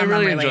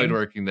really enjoyed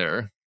working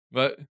there.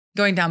 But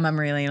going down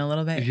memory lane a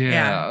little bit.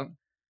 Yeah.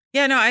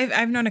 No,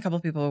 I've known a couple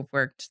of people who've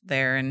worked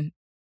there, and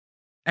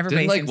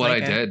everybody didn't like what I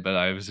did, but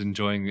I was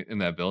enjoying in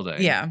that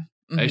building. Yeah.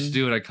 I used to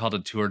do what I called a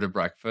tour to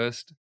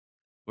breakfast,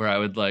 where I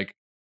would like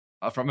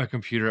from my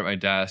computer at my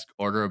desk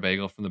order a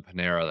bagel from the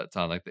Panera that's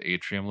on like the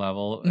atrium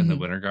level in the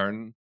Winter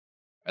Garden.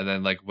 And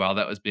then like while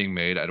that was being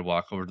made, I'd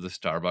walk over to the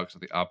Starbucks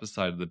on the opposite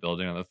side of the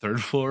building on the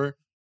 3rd floor.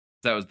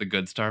 That was the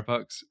good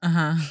Starbucks.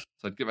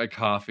 So I'd get my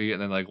coffee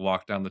and then like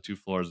walk down the 2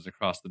 floors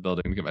across the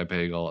building to get my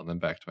bagel and then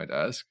back to my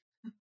desk.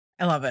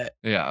 I love it.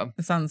 Yeah.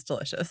 It sounds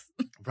delicious.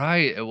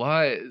 Right. It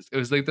was. It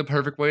was like the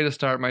perfect way to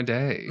start my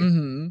day.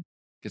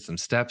 Get some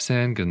steps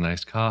in, get a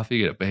nice coffee,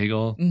 get a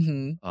bagel.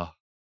 Oh,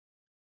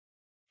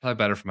 probably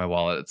better for my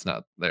wallet. It's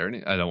not there.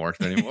 I don't work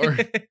there anymore.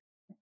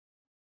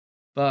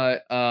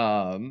 But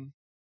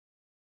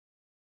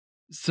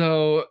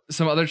so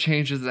some other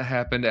changes that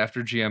happened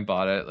after GM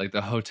bought it, like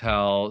the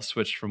hotel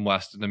switched from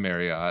Westin to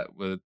Marriott,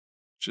 which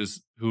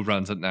is who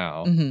runs it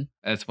now. And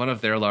it's one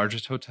of their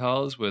largest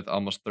hotels with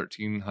almost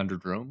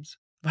 1,300 rooms.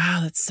 Wow,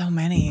 that's so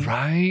many.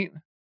 Right?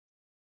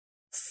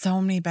 So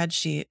many bed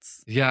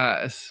sheets.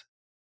 Yes.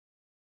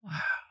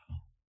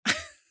 Wow.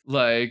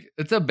 Like,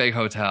 it's a big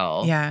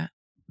hotel. Yeah.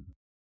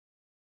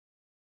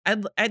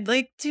 I'd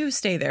like to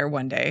stay there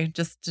one day.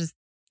 Just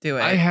do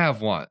it. I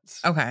have once.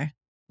 Okay.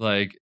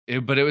 Like,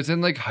 but it was in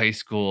like high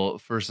school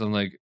for some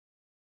like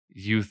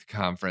youth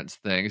conference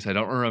things. I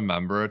don't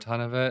remember a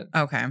ton of it.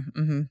 Okay.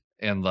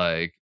 And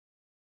like,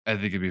 I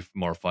think it'd be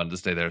more fun to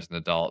stay there as an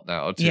adult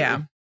now too.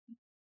 Yeah.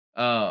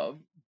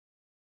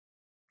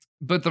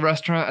 But the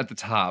restaurant at the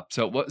top,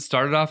 so what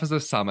started off as a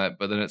Summit,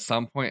 but then at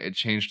some point it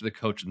changed to the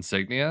Coach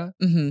Insignia.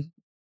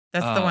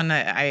 That's the one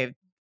that I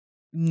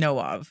know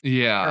of.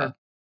 Yeah. Or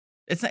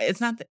it's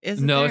not. Is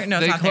it no, there? No,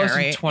 they it's not closed there,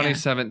 right? in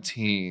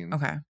 2017. Yeah.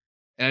 Okay.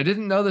 And I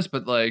didn't know this,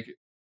 but like,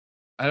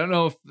 I don't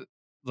know if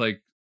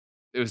like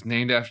it was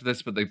named after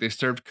this, but like they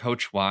served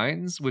Coach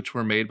wines, which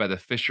were made by the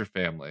Fisher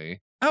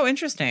family. Oh,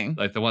 interesting.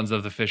 Like the ones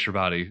of the Fisher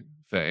Body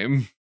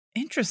fame.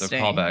 Interesting. The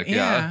callback.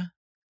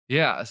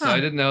 Yeah. So I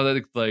didn't know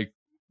that like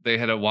they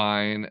had a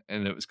wine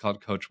and it was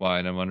called Coach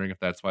Wine. I'm wondering if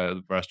that's why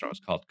the restaurant was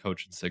called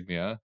Coach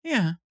Insignia.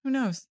 Yeah. Who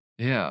knows?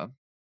 Yeah.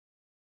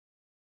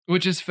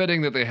 Which is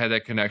fitting that they had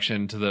that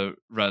connection to the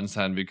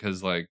Renson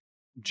because like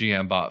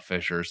GM bought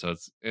Fisher, so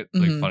it's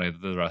like funny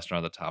that the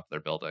restaurant at the top of their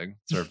building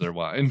served their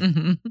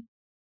wine.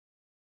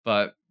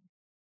 But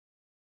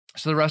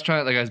so the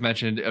restaurant, like I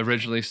mentioned,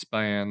 originally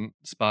spun.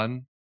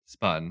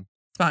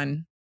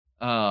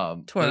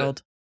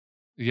 Twirled.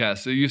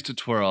 Yes, it used to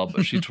twirl,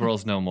 but she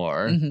twirls no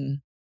more.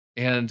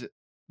 And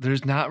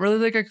there's not really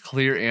like a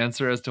clear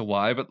answer as to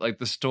why, but like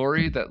the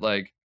story that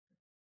like,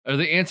 or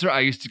the answer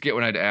I used to get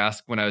when I'd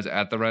ask when I was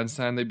at the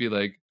Renson, they'd be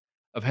like,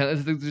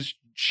 apparently there's this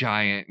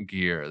giant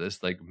gear,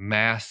 this like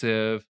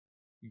massive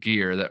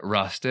gear that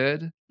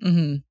rusted,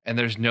 and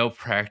there's no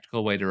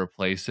practical way to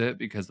replace it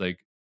because like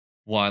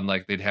one,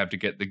 like they'd have to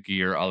get the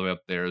gear all the way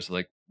up there. So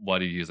like, what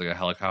do you use, like a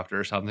helicopter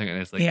or something?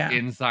 And it's like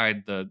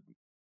inside the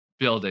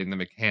building, the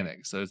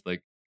mechanics. So it's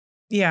like,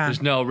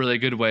 there's no really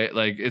good way.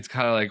 Like it's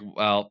kind of like,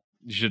 well,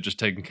 you should have just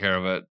taken care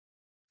of it.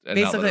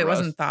 Basically, it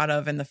wasn't thought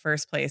of in the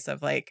first place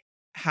of like,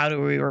 how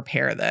do we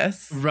repair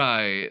this?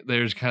 Right.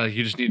 There's kind of like,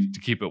 you just need to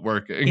keep it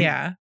working.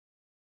 Yeah.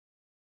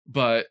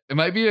 But it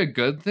might be a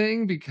good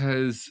thing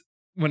because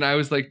when I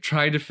was like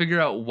trying to figure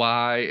out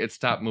why it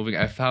stopped moving,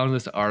 I found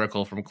this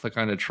article from Click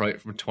on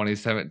Detroit from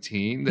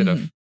 2017 that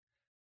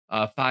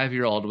a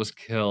 5-year-old was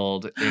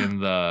killed in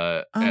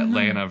the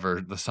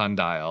Atlanta the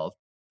Sundial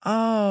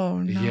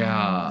Oh, no.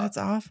 Yeah. That's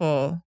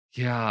awful.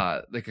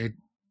 Yeah. Like, I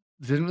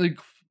didn't really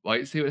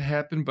quite see what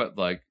happened, but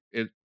like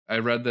I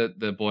read that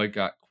the boy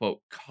got,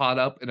 quote, caught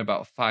up in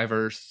about 4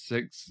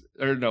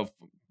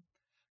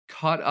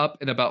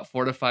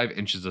 to 5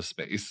 inches of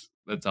space.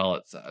 That's all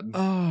it said.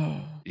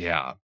 Oh.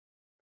 Yeah.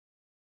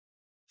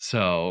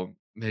 So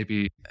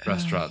maybe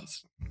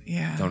restaurants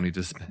don't need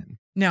to spin.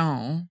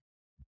 No.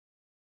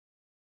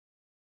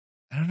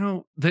 I don't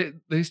know.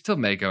 They still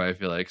make them, I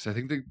feel like. So I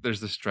think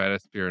there's the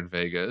Stratosphere in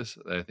Vegas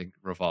that I think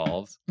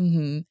revolves.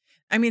 Mm-hmm.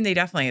 I mean,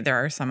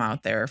 there are some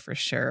out there for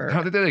sure. I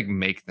don't think they like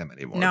make them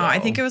anymore. No, though. I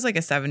think it was like a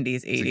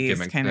 70s,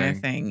 80s kind of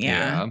thing.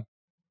 Yeah.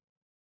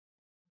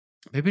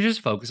 Maybe just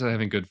focus on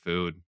having good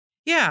food.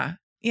 Yeah.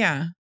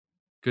 Yeah.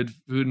 Good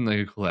food and like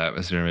a cool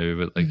atmosphere, maybe,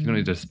 but like you don't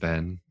need to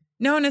spend.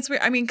 No, and it's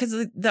weird. I mean, because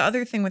the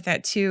other thing with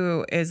that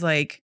too is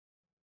like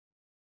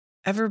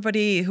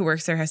everybody who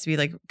works there has to be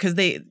like, because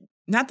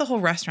not the whole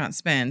restaurant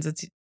spins.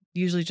 It's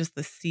usually just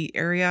the seat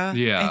area.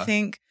 Yeah. I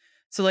think.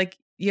 So like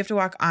you have to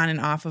walk on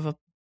and off of a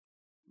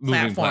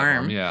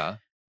platform. Yeah.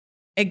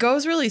 It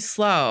goes really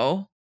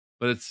slow.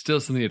 But it's still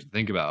something you have to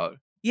think about.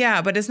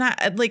 Yeah, but it's not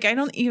like I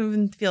don't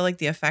even feel like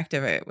the effect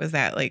of it was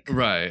that like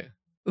right.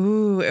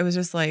 Ooh, it was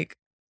just like,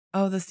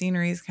 oh, the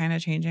scenery is kind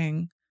of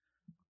changing.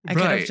 I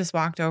could have just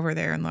walked over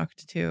there and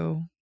looked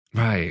too.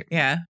 Right.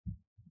 Yeah.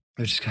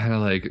 It's just kind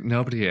of like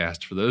nobody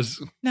asked for this.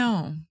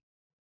 No.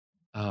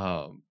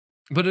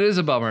 But it is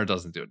a bummer it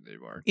doesn't do it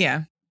anymore.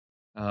 Yeah.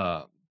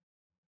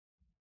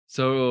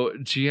 So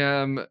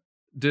GM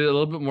did a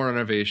little bit more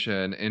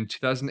innovation. In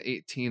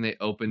 2018, they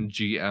opened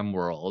GM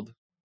World,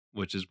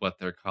 which is what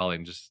they're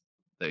calling just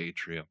the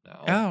atrium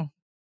now. Oh,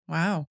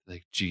 wow.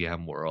 Like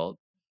GM World.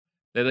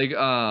 They like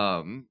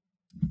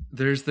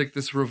there's like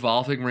this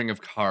revolving ring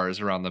of cars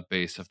around the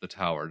base of the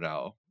tower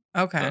now.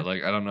 Okay. But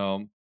like I don't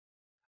know.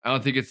 I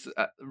don't think it's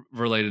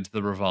related to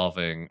the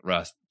revolving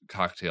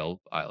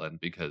cocktail island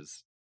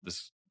because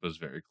this was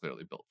very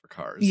clearly built for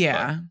cars.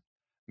 Yeah.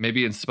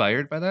 Maybe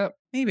inspired by that.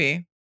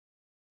 Maybe.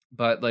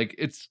 But like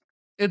it's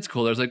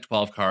cool. There's like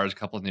 12 cars,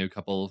 couple new,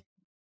 couple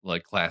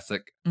like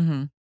classic.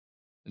 Mm-hmm.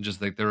 And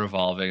just like they're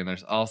revolving. And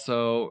there's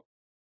also,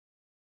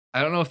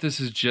 I don't know if this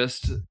is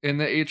just in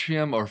the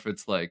atrium or if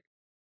it's like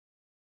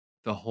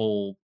the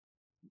whole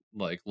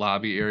like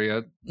lobby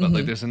area, but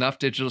like there's enough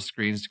digital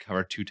screens to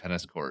cover 2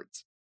 tennis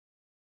courts.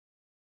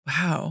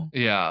 Wow.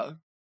 Yeah.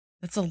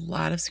 That's a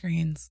lot of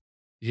screens.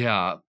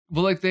 Yeah.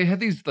 Well, like they had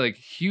these like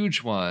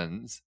huge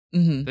ones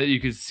that you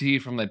could see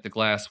from like the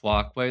glass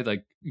walkway,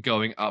 like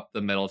going up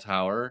the middle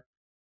tower.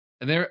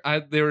 And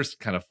they were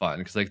kind of fun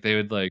because like they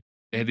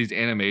had these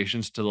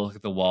animations to look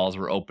like the walls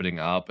were opening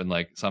up, and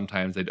like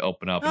sometimes they'd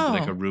open up and be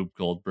like a Rube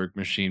Goldberg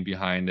machine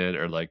behind it,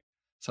 or like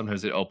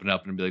sometimes they'd open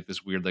up and be like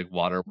this weird like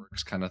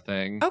waterworks kind of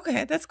thing.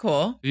 Okay, that's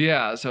cool.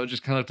 Yeah, so it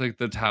just kind of looked like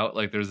the tower,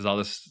 like there's all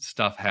this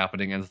stuff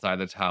happening inside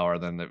the tower,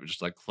 then it would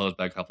just like close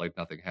back up like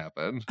nothing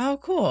happened. Oh,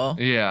 cool.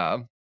 Yeah.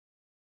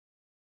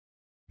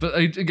 But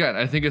again,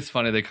 I think it's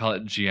funny they call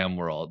it GM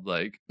World.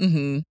 Like,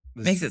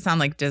 makes it sound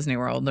like Disney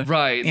World.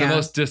 Right. Yeah. The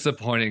most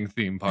disappointing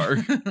theme park.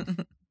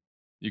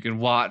 You can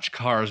watch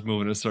cars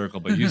move in a circle,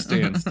 but you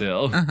stand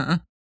still.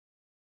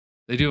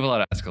 They do have a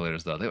lot of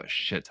escalators, though. They have a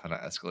shit ton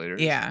of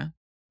escalators. Yeah.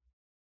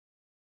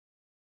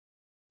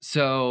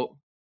 So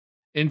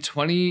in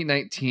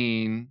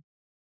 2019,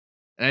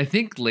 and I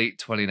think late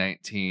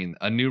 2019,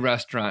 a new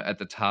restaurant at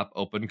the top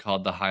opened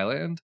called the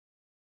Highland.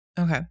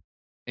 Okay.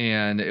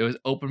 And it was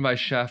opened by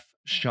chef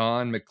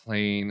Sean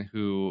McLean,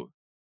 who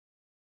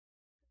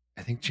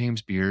I think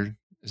James Beard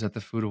is at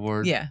the Food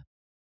Award. Yeah.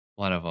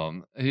 One of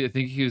them. I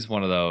think he was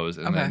one of those.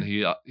 And then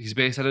he's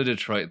based out of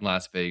Detroit and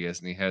Las Vegas,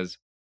 and he has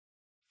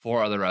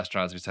 4 other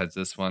restaurants besides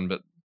this one,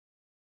 but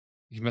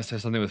he must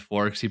have something with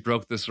 4 because he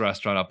broke this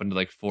restaurant up into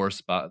like 4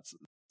 spots.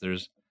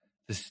 There's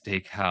the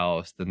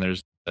steakhouse, then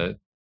there's the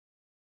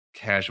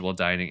casual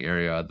dining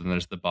area, then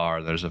there's the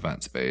bar, there's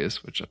event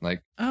space, which I'm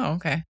like, oh,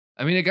 okay.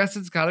 I mean, I guess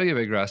it's got to be a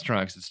big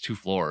restaurant because it's 2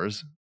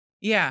 floors.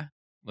 Yeah.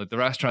 Like the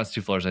restaurant's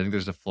 2 floors. I think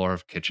there's a floor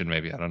of kitchen,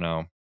 maybe. I don't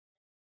know.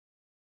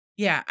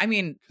 Yeah. I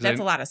mean, that's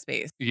a lot of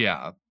space.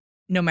 Yeah.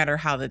 No matter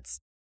how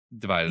that's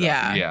divided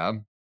up. Yeah.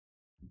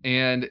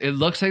 And it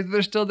looks like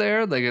they're still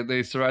there. Like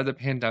they survived the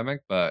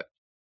pandemic, but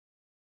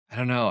I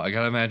don't know. I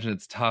got to imagine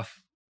it's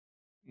tough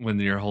when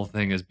your whole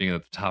thing is being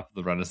at the top of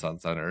the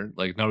Renaissance Center.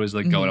 Like nobody's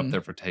like going up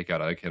there for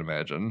takeout. I can't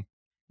imagine.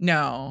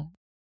 No.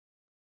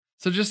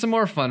 So just some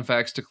more fun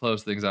facts to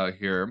close things out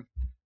here.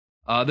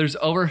 There's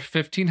over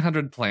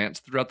 1,500 plants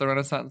throughout the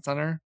Renaissance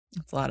Center.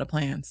 That's a lot of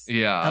plants.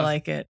 Yeah. I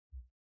like it.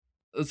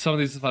 Some of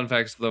these fun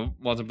facts, the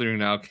ones I'm doing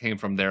now, came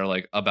from their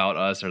like about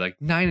us or like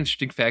 9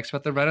 interesting facts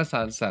about the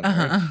Renaissance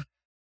Center.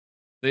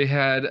 They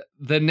had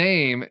the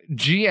name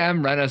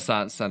GM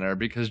Renaissance Center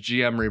because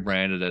GM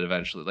rebranded it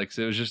eventually. Like,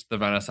 so it was just the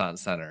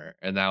Renaissance Center,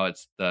 and now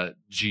it's the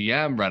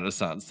GM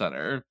Renaissance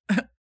Center.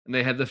 And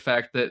they had the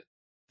fact that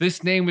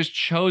this name was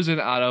chosen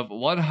out of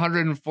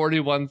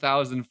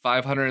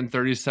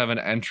 141,537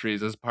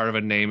 entries as part of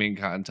a naming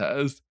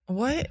contest.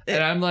 What?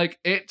 And I'm like,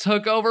 it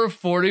took over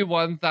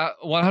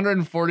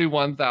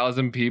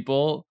 141,000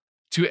 people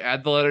to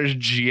add the letters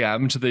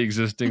GM to the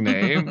existing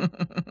name.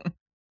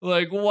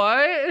 Like,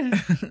 what?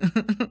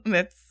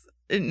 That's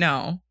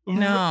no.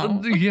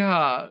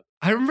 Yeah.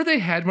 I remember they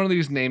had one of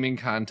these naming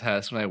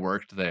contests when I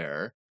worked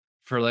there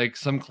for like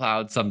some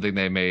cloud something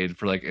they made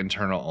for like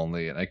internal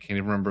only. And I can't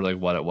even remember like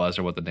what it was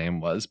or what the name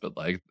was. But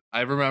like,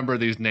 I remember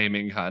these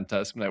naming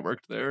contests when I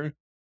worked there.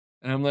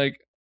 And I'm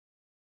like,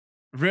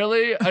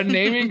 really? A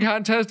naming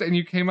contest? And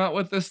you came out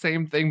with the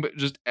same thing, but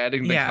just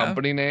adding the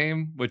company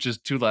name, which is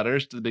 2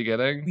 letters to the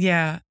beginning?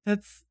 Yeah,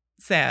 that's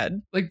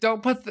sad. Like,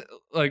 don't put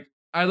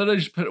I literally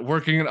just put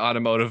working in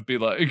automotive, be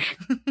like.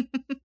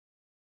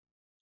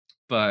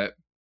 But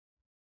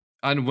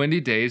on windy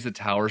days, the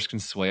towers can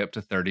sway up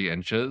to 30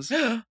 inches.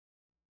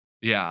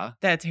 Yeah.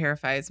 That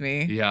terrifies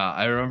me. Yeah.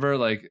 I remember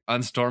like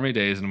on stormy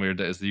days and weird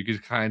days, you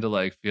could kind of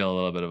like feel a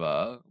little bit of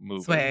a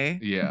movement. Sway.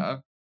 Yeah.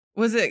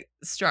 Was it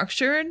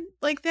structured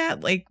like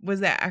that? Like, was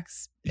that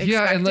expected?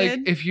 Yeah. And like,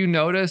 if you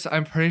notice,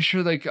 I'm pretty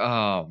sure like,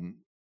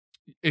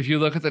 if you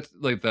look at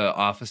the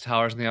office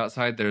towers on the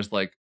outside, there's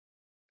like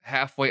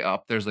halfway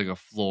up, there's like a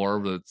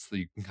floor that's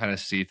you can kind of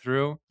see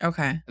through.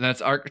 Okay. And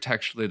that's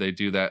architecturally, they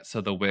do that so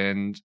the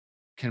wind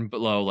can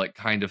blow like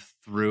kind of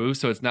through,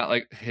 so it's not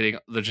like hitting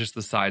just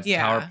the sides of the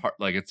tower part,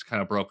 like it's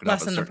kind of broken up.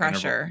 Lessen the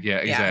pressure. Yeah,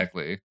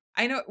 exactly.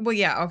 I know. Well,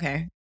 yeah,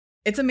 okay.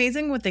 It's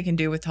amazing what they can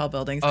do with tall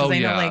buildings, because I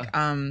know like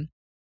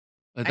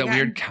that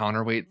weird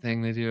counterweight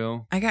thing they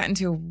do. I got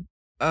into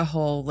a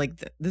whole like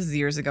this is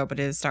years ago, but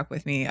it has stuck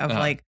with me of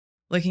like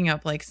looking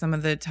up like some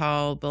of the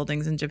tall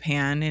buildings in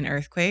Japan in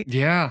earthquake.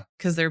 Yeah,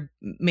 because they're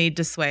made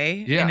to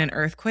sway in an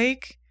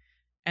earthquake,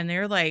 and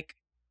they're like.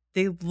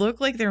 They look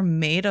like they're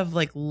made of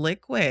like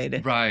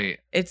liquid. Right.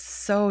 It's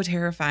so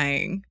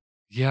terrifying.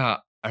 Yeah.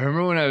 I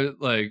remember when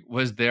I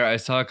was there, I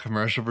saw a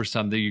commercial for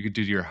something you could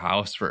do to your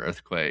house for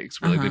earthquakes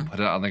where like they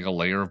put it on like a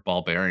layer of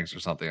ball bearings or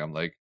something. I'm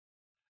like,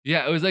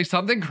 yeah, it was like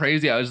something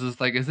crazy. I was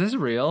just like, is this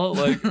real?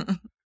 Like,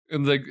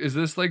 and like, is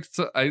this like,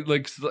 so, I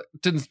like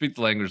didn't speak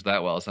the language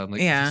that well. So I'm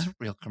like, is this a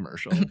real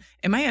commercial?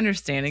 Am I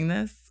understanding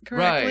this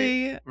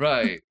correctly?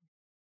 Right.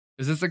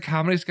 Is this a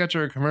comedy sketch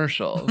or a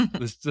commercial?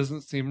 This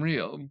doesn't seem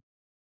real.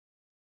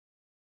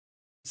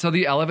 So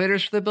the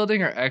elevators for the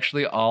building are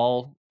actually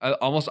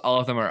almost all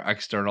of them are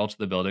external to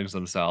the buildings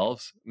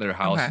themselves. They're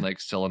housed in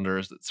like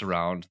cylinders that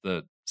surround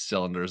the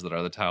cylinders that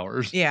are the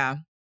towers. Yeah.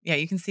 Yeah,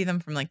 you can see them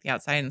from like the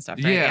outside and stuff,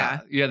 right?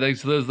 Yeah.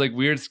 So those like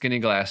weird skinny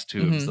glass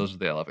tubes, those are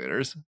the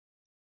elevators.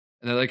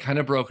 And they're like kind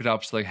of broken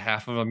up. So like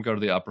half of them go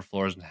to the upper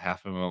floors and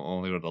half of them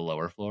only go to the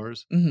lower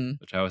floors,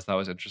 which I always thought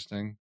was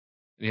interesting.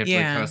 And you have to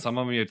like kind of, some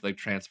of them you have to like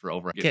transfer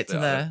over. Get to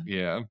the.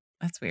 Yeah.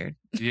 That's weird.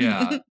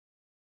 Yeah.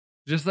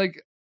 Just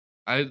like.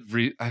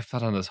 I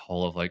fell on this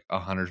hole of like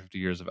 150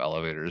 years of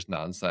elevators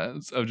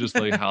nonsense of just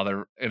like how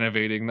they're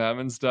innovating them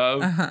and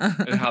stuff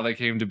and how they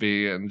came to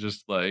be and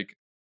just like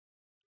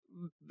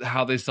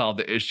how they solved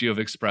the issue of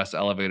express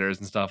elevators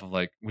and stuff of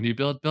like when you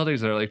build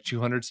buildings that are like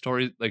 200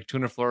 stories, like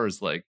 200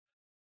 floors, like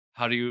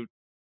how do you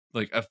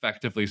like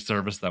effectively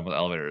service them with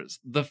elevators?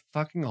 The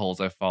fucking holes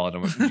I've fallen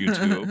in with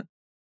YouTube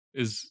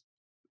is.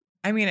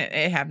 I mean,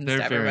 it happens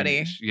to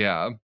everybody.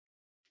 Yeah.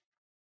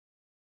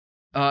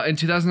 In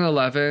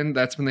 2011,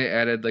 that's when they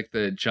added like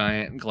the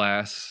giant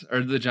glass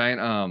or the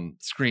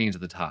giant screens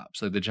at the top.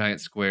 So like, the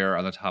giant square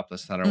on the top, the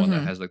center one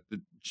that has like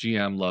the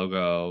GM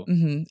logo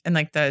and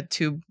like the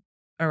tube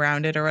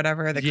around it or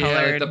whatever. The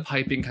colored, like the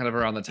piping kind of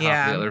around the top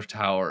of the other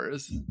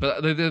towers.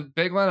 But the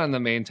big one on the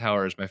main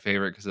tower is my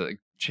favorite because it like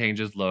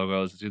changes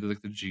logos. It's either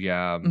like the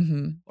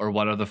GM or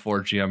one of the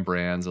 4 GM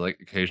brands. Or, like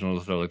occasionally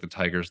they'll throw like the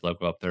Tigers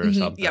logo up there or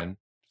something. Yep.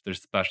 There's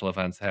special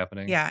events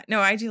happening. Yeah. No,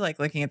 I do like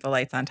looking at the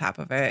lights on top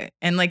of it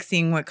and like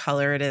seeing what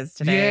color it is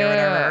today or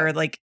whatever. Or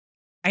like,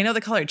 I know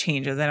the color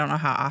changes. I don't know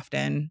how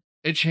often.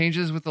 It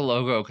changes with the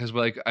logo because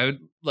like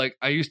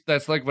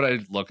that's like what I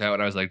look at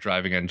when I was like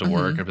driving into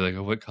work. I'd be like,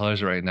 oh, what color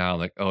is it right now? I'm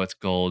like, oh, it's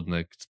gold and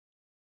like it's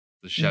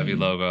the Chevy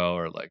logo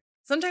or like.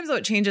 Sometimes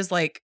it changes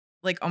like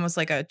almost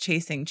like a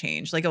chasing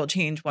change. Like it will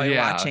change while you're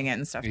watching it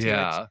and stuff too.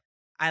 Yeah.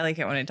 I like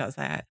it when it does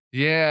that.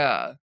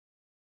 Yeah.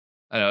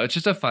 I know, it's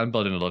just a fun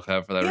building to look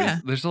at for that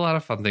reason. There's a lot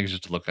of fun things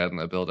just to look at in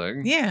that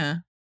building. Yeah.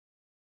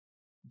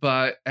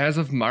 But as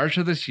of March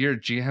of this year,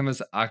 GM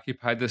has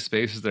occupied this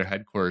space as their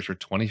headquarters for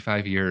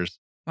 25 years.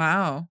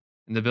 Wow.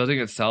 And the building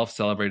itself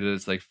celebrated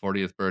its like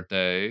 40th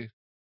birthday,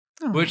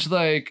 which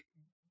like,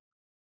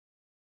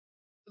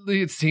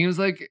 it seems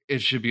like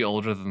it should be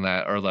older than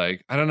that. Or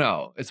like, I don't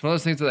know. It's one of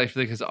those things that I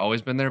feel like has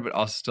always been there, but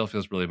also still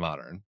feels really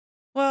modern.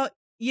 Well,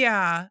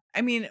 yeah.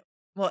 I mean,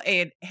 well,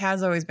 it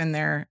has always been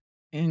there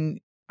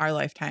in our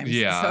lifetimes.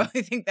 Yeah. So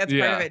I think that's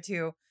part of it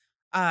too.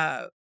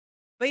 But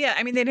yeah,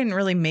 I mean, they didn't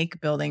really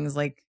make buildings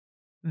like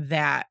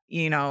that,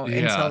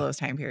 until those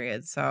time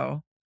periods.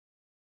 So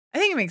I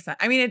think it makes sense.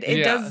 I mean,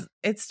 it does,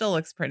 it still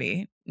looks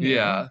pretty new.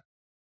 Yeah.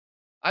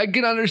 I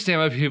can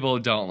understand why people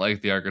don't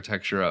like the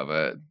architecture of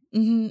it,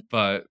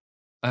 but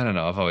I don't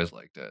know. I've always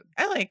liked it.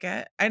 I like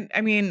it.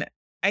 I mean,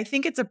 I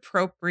think it's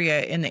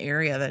appropriate in the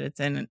area that it's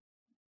in.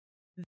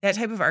 That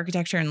type of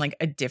architecture in like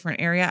a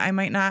different area I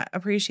might not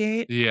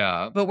appreciate.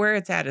 Yeah. But where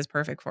it's at is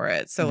perfect for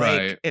it. So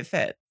like it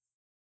fits.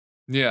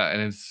 Yeah,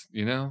 and it's,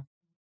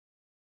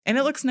 and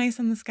it looks nice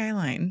on the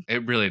skyline.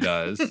 It really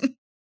does.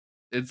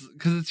 It's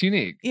because it's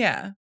unique.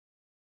 Yeah.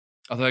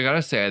 Although I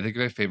gotta say, I think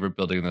my favorite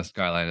building in the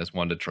skyline is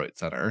One Detroit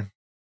Center.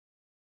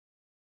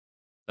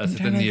 That's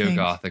like the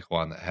neo-Gothic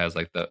one that has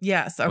like the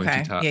yes.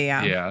 Okay. top.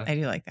 Yeah. I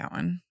do like that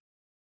one.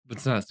 But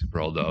it's not super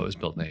old though. It was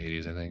built in the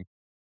 80s, I think.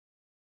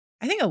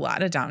 I think a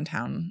lot of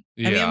downtown.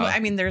 Yeah. I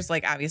mean, there's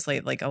like obviously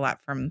like a lot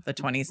from the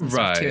 20s and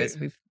stuff too, as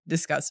we've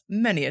discussed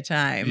many a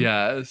time.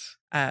 Yes.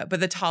 But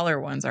the taller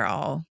ones are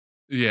all.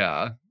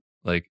 Yeah.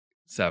 Like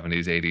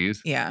 70s, 80s.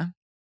 Yeah.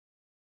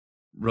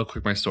 Real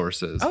quick, my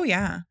sources. Oh,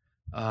 yeah.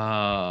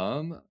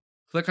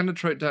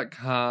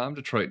 Clickondetroit.com,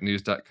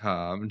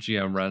 DetroitNews.com,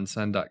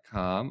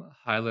 GMRensen.com,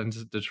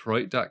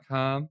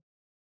 HighlandsDetroit.com,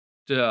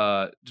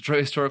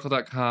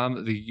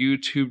 DetroitHistorical.com, the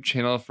YouTube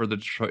channel for the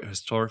Detroit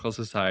Historical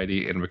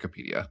Society, and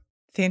Wikipedia.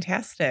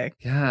 Fantastic.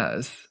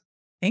 Yes.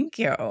 Thank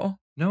you.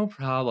 No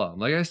problem.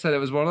 Like I said, it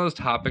was one of those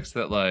topics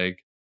that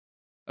like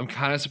I'm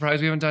kind of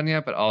surprised we haven't done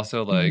yet, but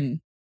also like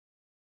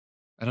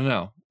I don't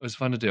know. It was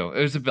fun to do.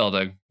 It was a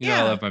building.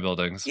 I love my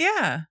buildings.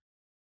 Yeah.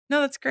 No,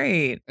 that's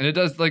great. And it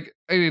does like,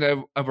 I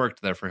mean, I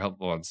worked there for a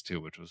couple months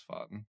too, which was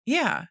fun.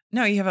 Yeah.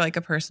 No, you have like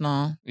a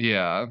personal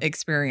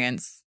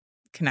experience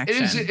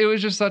connection. It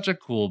was just such a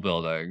cool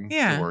building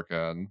to work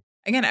in.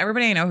 Again,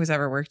 everybody I know who's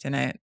ever worked in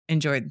it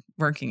enjoyed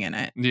working in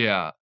it.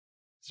 Yeah.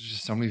 There's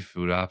just so many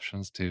food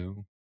options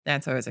too.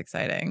 That's always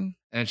exciting.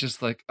 And it's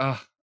just like, I'm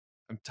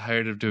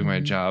tired of doing my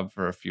job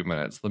for a few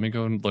minutes. Let me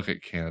go and look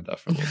at Canada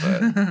for a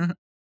little bit.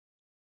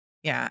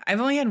 Yeah, I've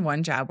only had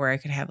one job where I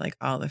could have like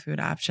all the food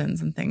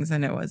options and things,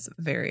 and it was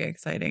very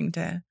exciting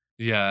to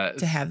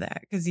have that,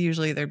 because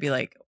usually there'd be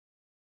like,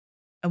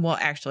 well,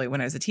 actually,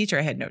 when I was a teacher,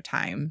 I had no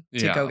time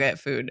to go get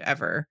food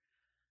ever,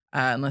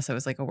 unless it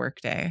was like a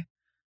work day.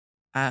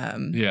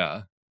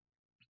 Yeah.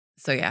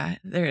 So yeah,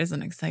 there is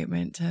an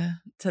excitement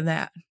to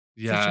that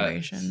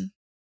situation.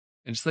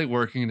 And just like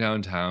working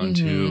downtown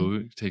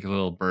too, take a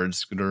little bird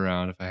scooter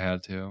around if I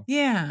had to.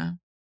 Yeah.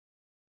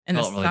 And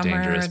the really summer,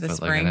 dangerous, the but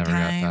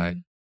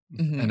springtime.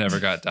 I never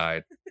got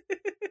died.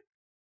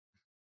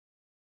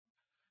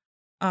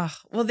 Oh,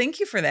 well,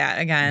 thank you for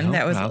that again. No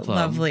that was problem.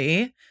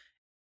 Lovely.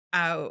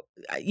 I've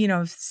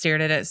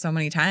stared at it so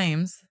many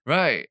times.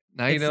 Right.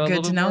 Now you know a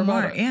little bit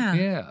more. Yeah.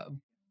 Yeah.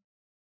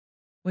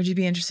 Would you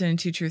be interested in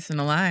Two Truths and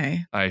a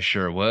Lie? I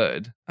sure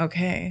would.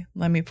 Okay.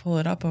 Let me pull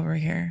it up over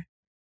here.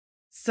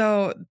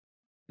 So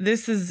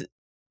this is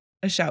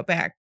a shout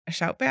back. A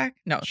shout back?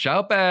 No.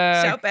 Shout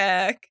back. Shout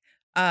back.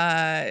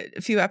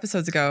 A few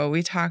episodes ago,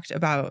 we talked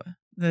about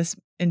this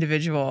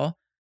individual.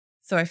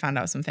 So I found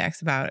out some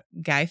facts about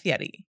Guy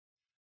Fieri.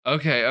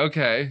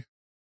 Okay.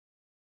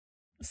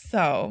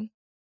 So,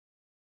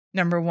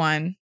 number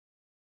 1,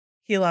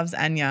 he loves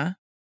Enya.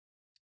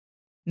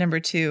 Number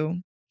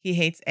 2, he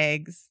hates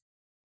eggs.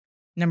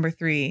 Number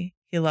 3,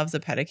 he loves a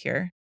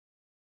pedicure.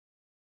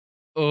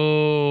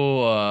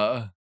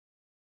 Oh,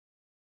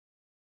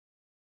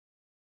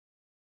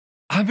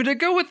 I'm going to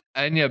go with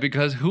Enya,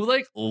 because who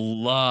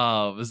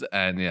loves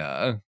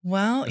Enya?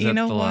 Well, you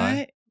know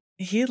what?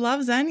 He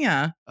loves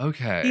Enya.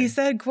 Okay. He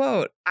said,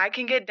 quote, "I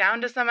can get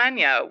down to some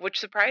Enya, which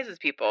surprises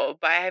people,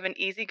 but I have an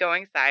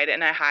easygoing side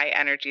and a high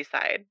energy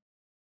side."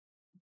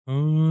 But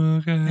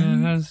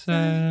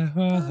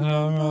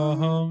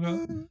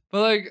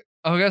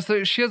I guess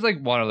she has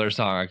one other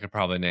song I could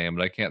probably name,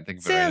 but I can't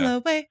think of it right now.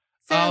 Away,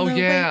 oh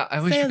yeah, I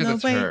always think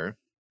that's her.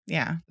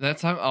 Yeah. That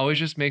song always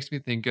just makes me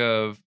think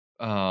of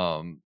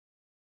the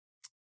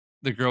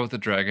girl with the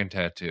dragon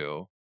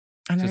tattoo.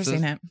 I've never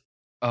seen it.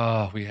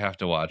 Oh, we have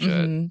to watch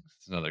it.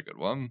 It's another good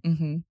one.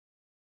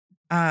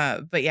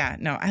 Mm-hmm. But yeah,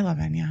 no, I love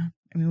Enya.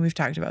 I mean, we've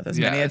talked about this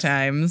many a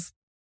times.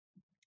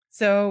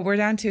 So we're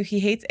down to he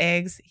hates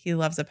eggs. He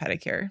loves a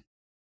pedicure.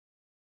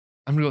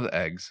 I'm going to go with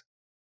eggs.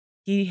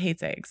 He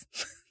hates eggs.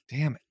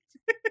 Damn it.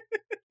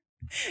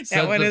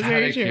 That one is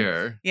very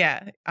true.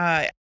 Yeah.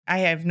 I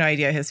have no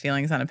idea his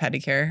feelings on a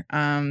pedicure.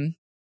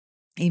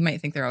 He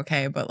might think they're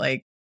okay, but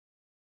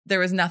there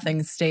was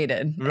nothing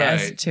stated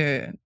as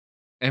to...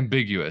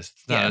 ambiguous.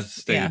 It's not a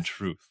stated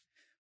truth.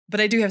 But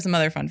I do have some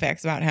other fun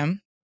facts about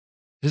him.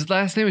 His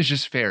last name is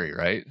just Ferry,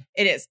 right?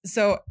 It is.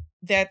 So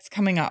that's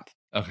coming up.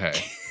 Okay.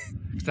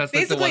 That's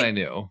the one I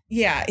knew.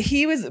 Yeah.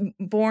 He was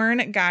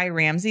born Guy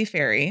Ramsey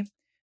Ferry,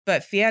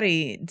 but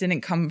Fieri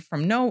didn't come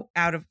from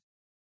out of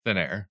thin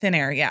air. Thin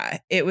air, yeah.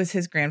 It was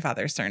his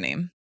grandfather's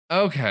surname.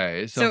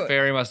 Okay. So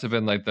Ferry must have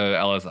been the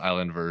Ellis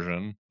Island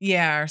version.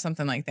 Yeah, or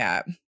something like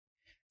that.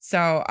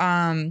 So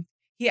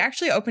he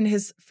actually opened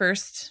his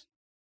first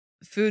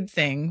food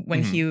thing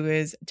when he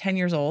was 10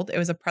 years old. It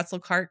was a pretzel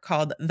cart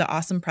called the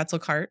Awesome Pretzel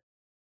Cart.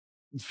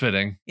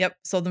 Fitting. Yep.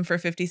 Sold them for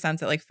 50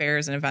 cents at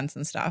fairs and events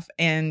and stuff.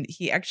 And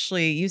he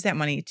actually used that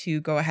money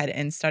to go ahead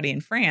and study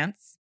in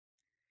France.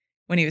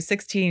 When he was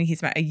 16, he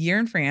spent a year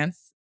in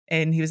France,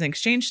 and he was an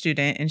exchange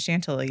student in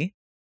Chantilly.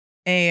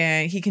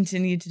 And he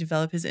continued to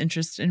develop his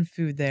interest in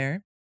food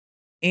there.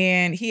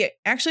 And he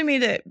actually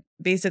made it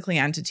basically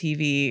onto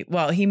TV.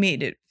 Well, he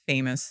made it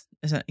famous.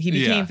 He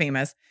became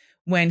famous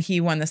when he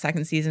won the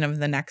second season of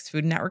The Next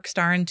Food Network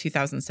Star in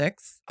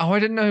 2006. Oh, I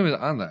didn't know he was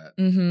on that.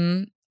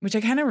 Mm-hmm. Which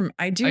I kind of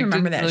I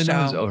remember that really show.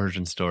 Know his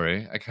origin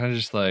story. I kind of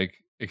just like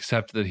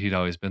accepted that he'd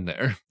always been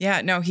there.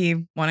 Yeah, no,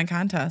 he won a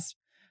contest.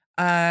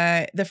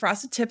 The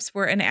frosted tips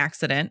were an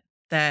accident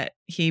that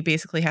he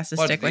basically has to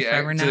stick with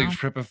forever now. Did he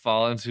trip and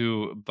fall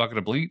into a bucket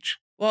of bleach?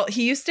 Well,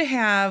 he used to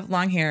have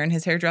long hair, and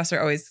his hairdresser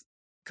always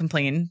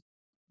complained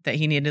that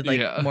he needed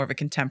more of a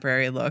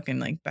contemporary look and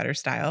like better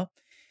style.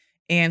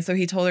 And so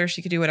he told her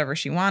she could do whatever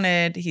she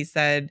wanted. He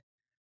said,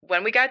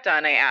 when we got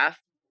done, I asked,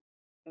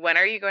 when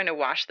are you going to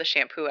wash the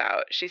shampoo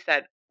out? She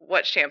said,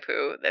 what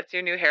shampoo? That's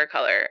your new hair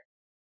color.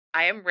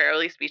 I am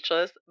rarely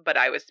speechless, but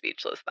I was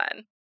speechless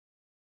then.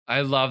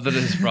 I love that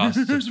his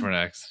frosted tips were an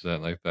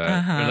accident like that.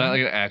 Uh-huh. They're not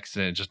like an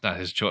accident, just not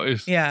his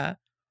choice. Yeah.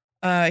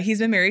 He's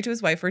been married to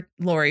his wife,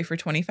 Lori, for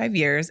 25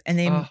 years, and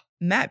they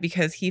met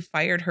because he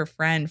fired her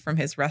friend from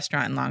his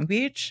restaurant in Long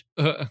Beach.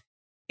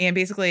 And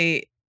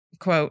basically,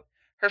 quote,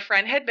 her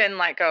friend had been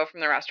let go from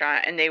the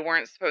restaurant and they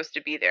weren't supposed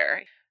to be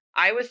there.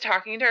 I was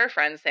talking to her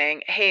friend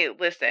saying, hey,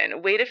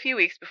 listen, wait a few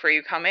weeks before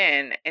you come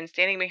in. And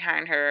standing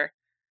behind her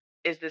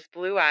is this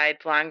blue-eyed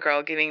blonde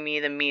girl giving me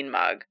the mean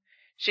mug.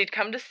 She'd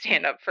come to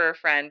stand up for her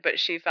friend, but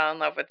she fell in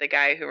love with the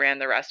guy who ran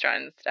the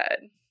restaurant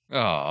instead.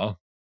 Oh.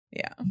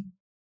 Yeah.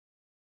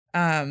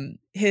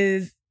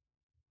 His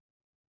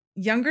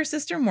younger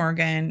sister,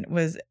 Morgan,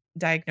 was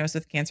diagnosed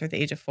with cancer at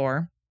the age of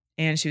 4.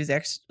 And she was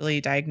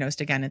actually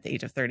diagnosed again at the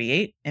age of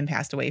 38 and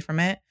passed away from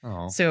it.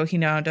 Oh. So he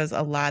now does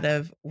a lot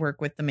of work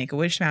with the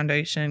Make-A-Wish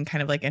Foundation,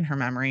 kind of like in her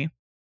memory.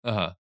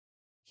 Uh-huh.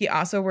 He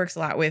also works a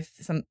lot with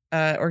some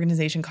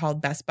organization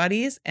called Best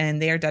Buddies,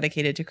 and they are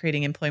dedicated to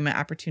creating employment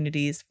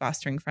opportunities,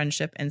 fostering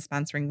friendship, and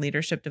sponsoring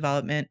leadership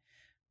development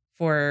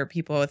for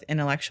people with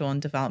intellectual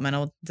and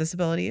developmental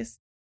disabilities.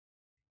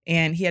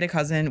 And he had a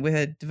cousin with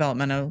a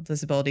developmental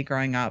disability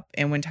growing up.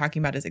 And when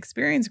talking about his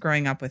experience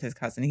growing up with his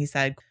cousin, he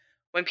said,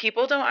 when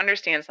people don't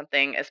understand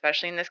something,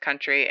 especially in this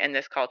country and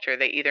this culture,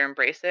 they either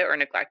embrace it or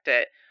neglect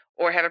it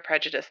or have a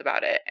prejudice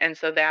about it. And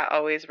so that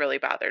always really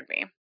bothered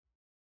me.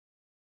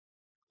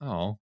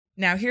 Oh.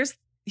 Now here's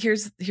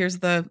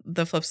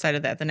the flip side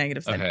of that, the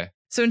negative side. Okay.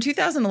 So in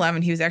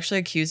 2011, he was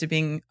actually accused of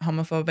being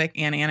homophobic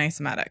and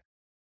anti-Semitic.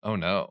 Oh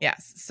no.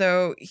 Yes.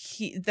 So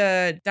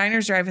the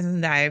Diners, Drive-Ins,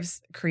 and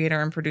Dives creator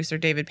and producer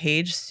David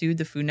Page sued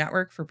the Food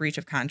Network for breach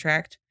of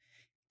contract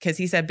because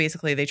he said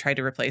basically they tried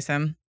to replace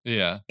him.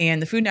 Yeah.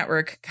 And the Food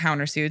Network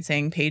countersued,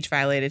 saying Page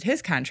violated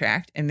his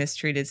contract and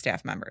mistreated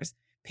staff members.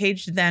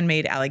 Page then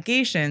made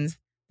allegations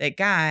that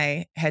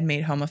Guy had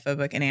made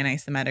homophobic and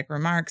anti-Semitic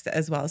remarks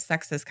as well as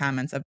sexist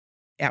comments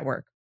at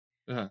work.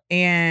 Uh-huh.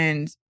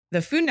 And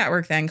the Food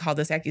Network then called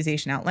this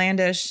accusation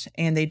outlandish,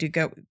 and they do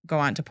go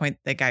on to point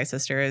that Guy's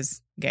sister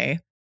is gay.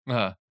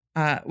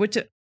 Uh-huh. Which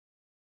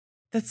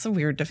that's a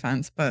weird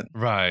defense, but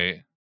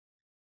right.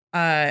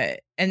 And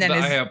then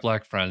I have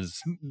black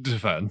friends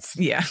defense.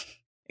 Yeah,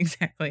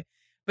 exactly.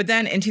 But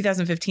then in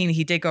 2015,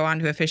 he did go on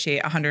to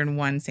officiate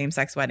 101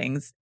 same-sex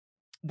weddings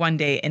one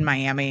day in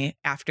Miami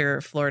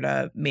after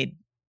Florida made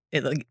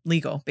it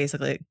legal.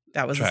 Basically,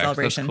 that was a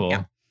celebration. That's cool.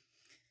 Yeah.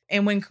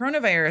 And when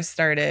coronavirus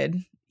started,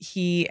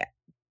 he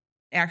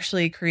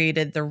actually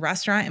created the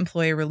Restaurant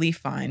Employee Relief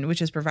Fund, which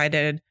has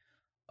provided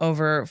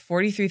over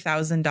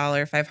 $43,000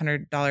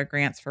 $500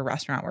 grants for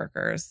restaurant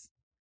workers.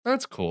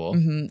 That's cool.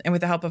 Mm-hmm. And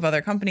with the help of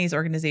other companies,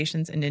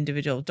 organizations, and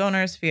individual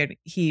donors,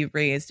 he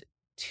raised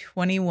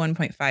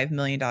 $21.5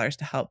 million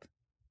to help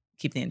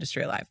keep the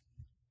industry alive.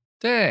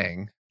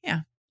 Dang.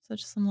 Yeah. So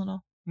just some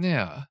little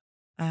Flavortown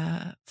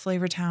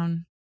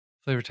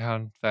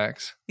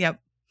facts. Yep.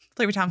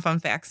 Flavortown fun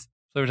facts.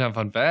 Flavortown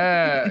fun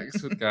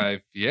facts with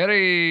Guy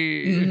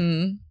Fieri.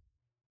 Mm-hmm.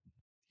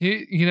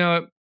 You know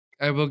what?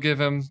 I will give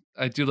him.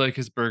 I do like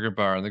his burger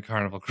bar on the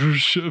Carnival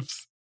cruise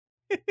ships.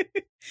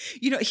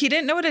 You know, he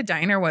didn't know what a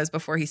diner was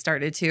before he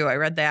started too. I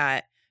read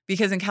that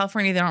because in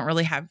California they don't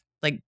really have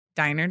like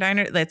diner.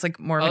 That's like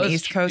more of an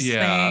East Coast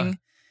thing.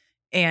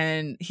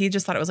 And he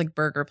just thought it was like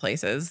burger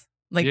places,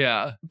 like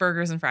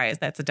burgers and fries.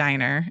 That's a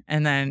diner.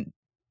 And then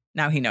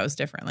now he knows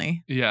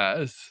differently.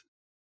 Yes,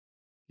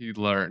 he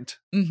learned.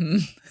 Mm-hmm.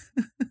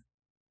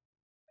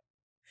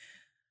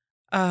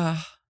 Well,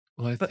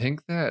 I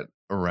think that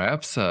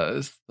wraps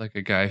us like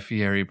a Guy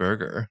Fieri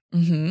burger.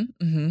 Mm-hmm.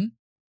 Mm-hmm.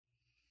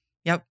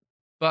 Yep.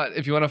 But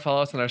if you want to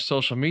follow us on our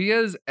social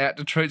medias, at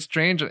Detroit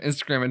Strange on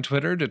Instagram and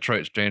Twitter,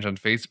 Detroit Strange on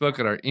Facebook,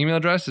 and our email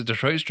address is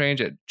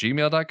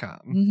DetroitStrange@gmail.com.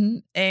 Mm-hmm.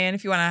 And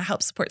if you want to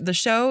help support the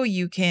show,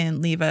 you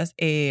can leave us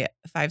a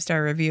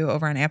 5-star review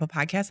over on Apple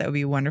Podcasts. That would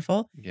be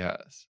wonderful.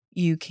 Yes.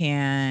 You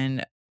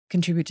can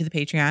contribute to the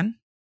Patreon.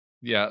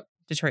 Yeah.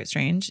 Detroit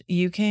Strange.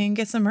 You can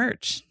get some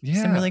merch.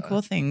 Yeah. Some really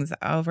cool things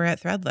over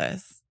at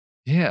Threadless.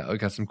 Yeah. We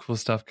got some cool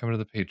stuff coming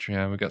to the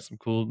Patreon. We got some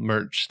cool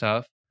merch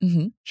stuff.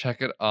 Mm-hmm.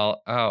 Check it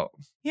all out.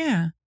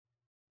 Yeah.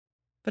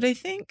 But I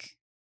think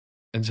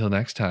until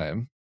next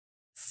time,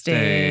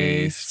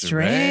 stay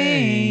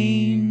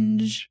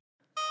strange.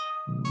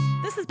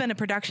 This has been a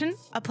production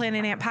of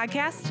Planet Ant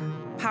Podcast,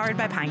 powered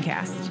by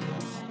Pinecast.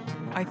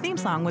 Our theme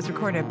song was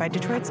recorded by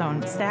Detroit's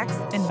own Sax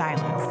and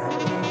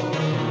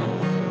Violence.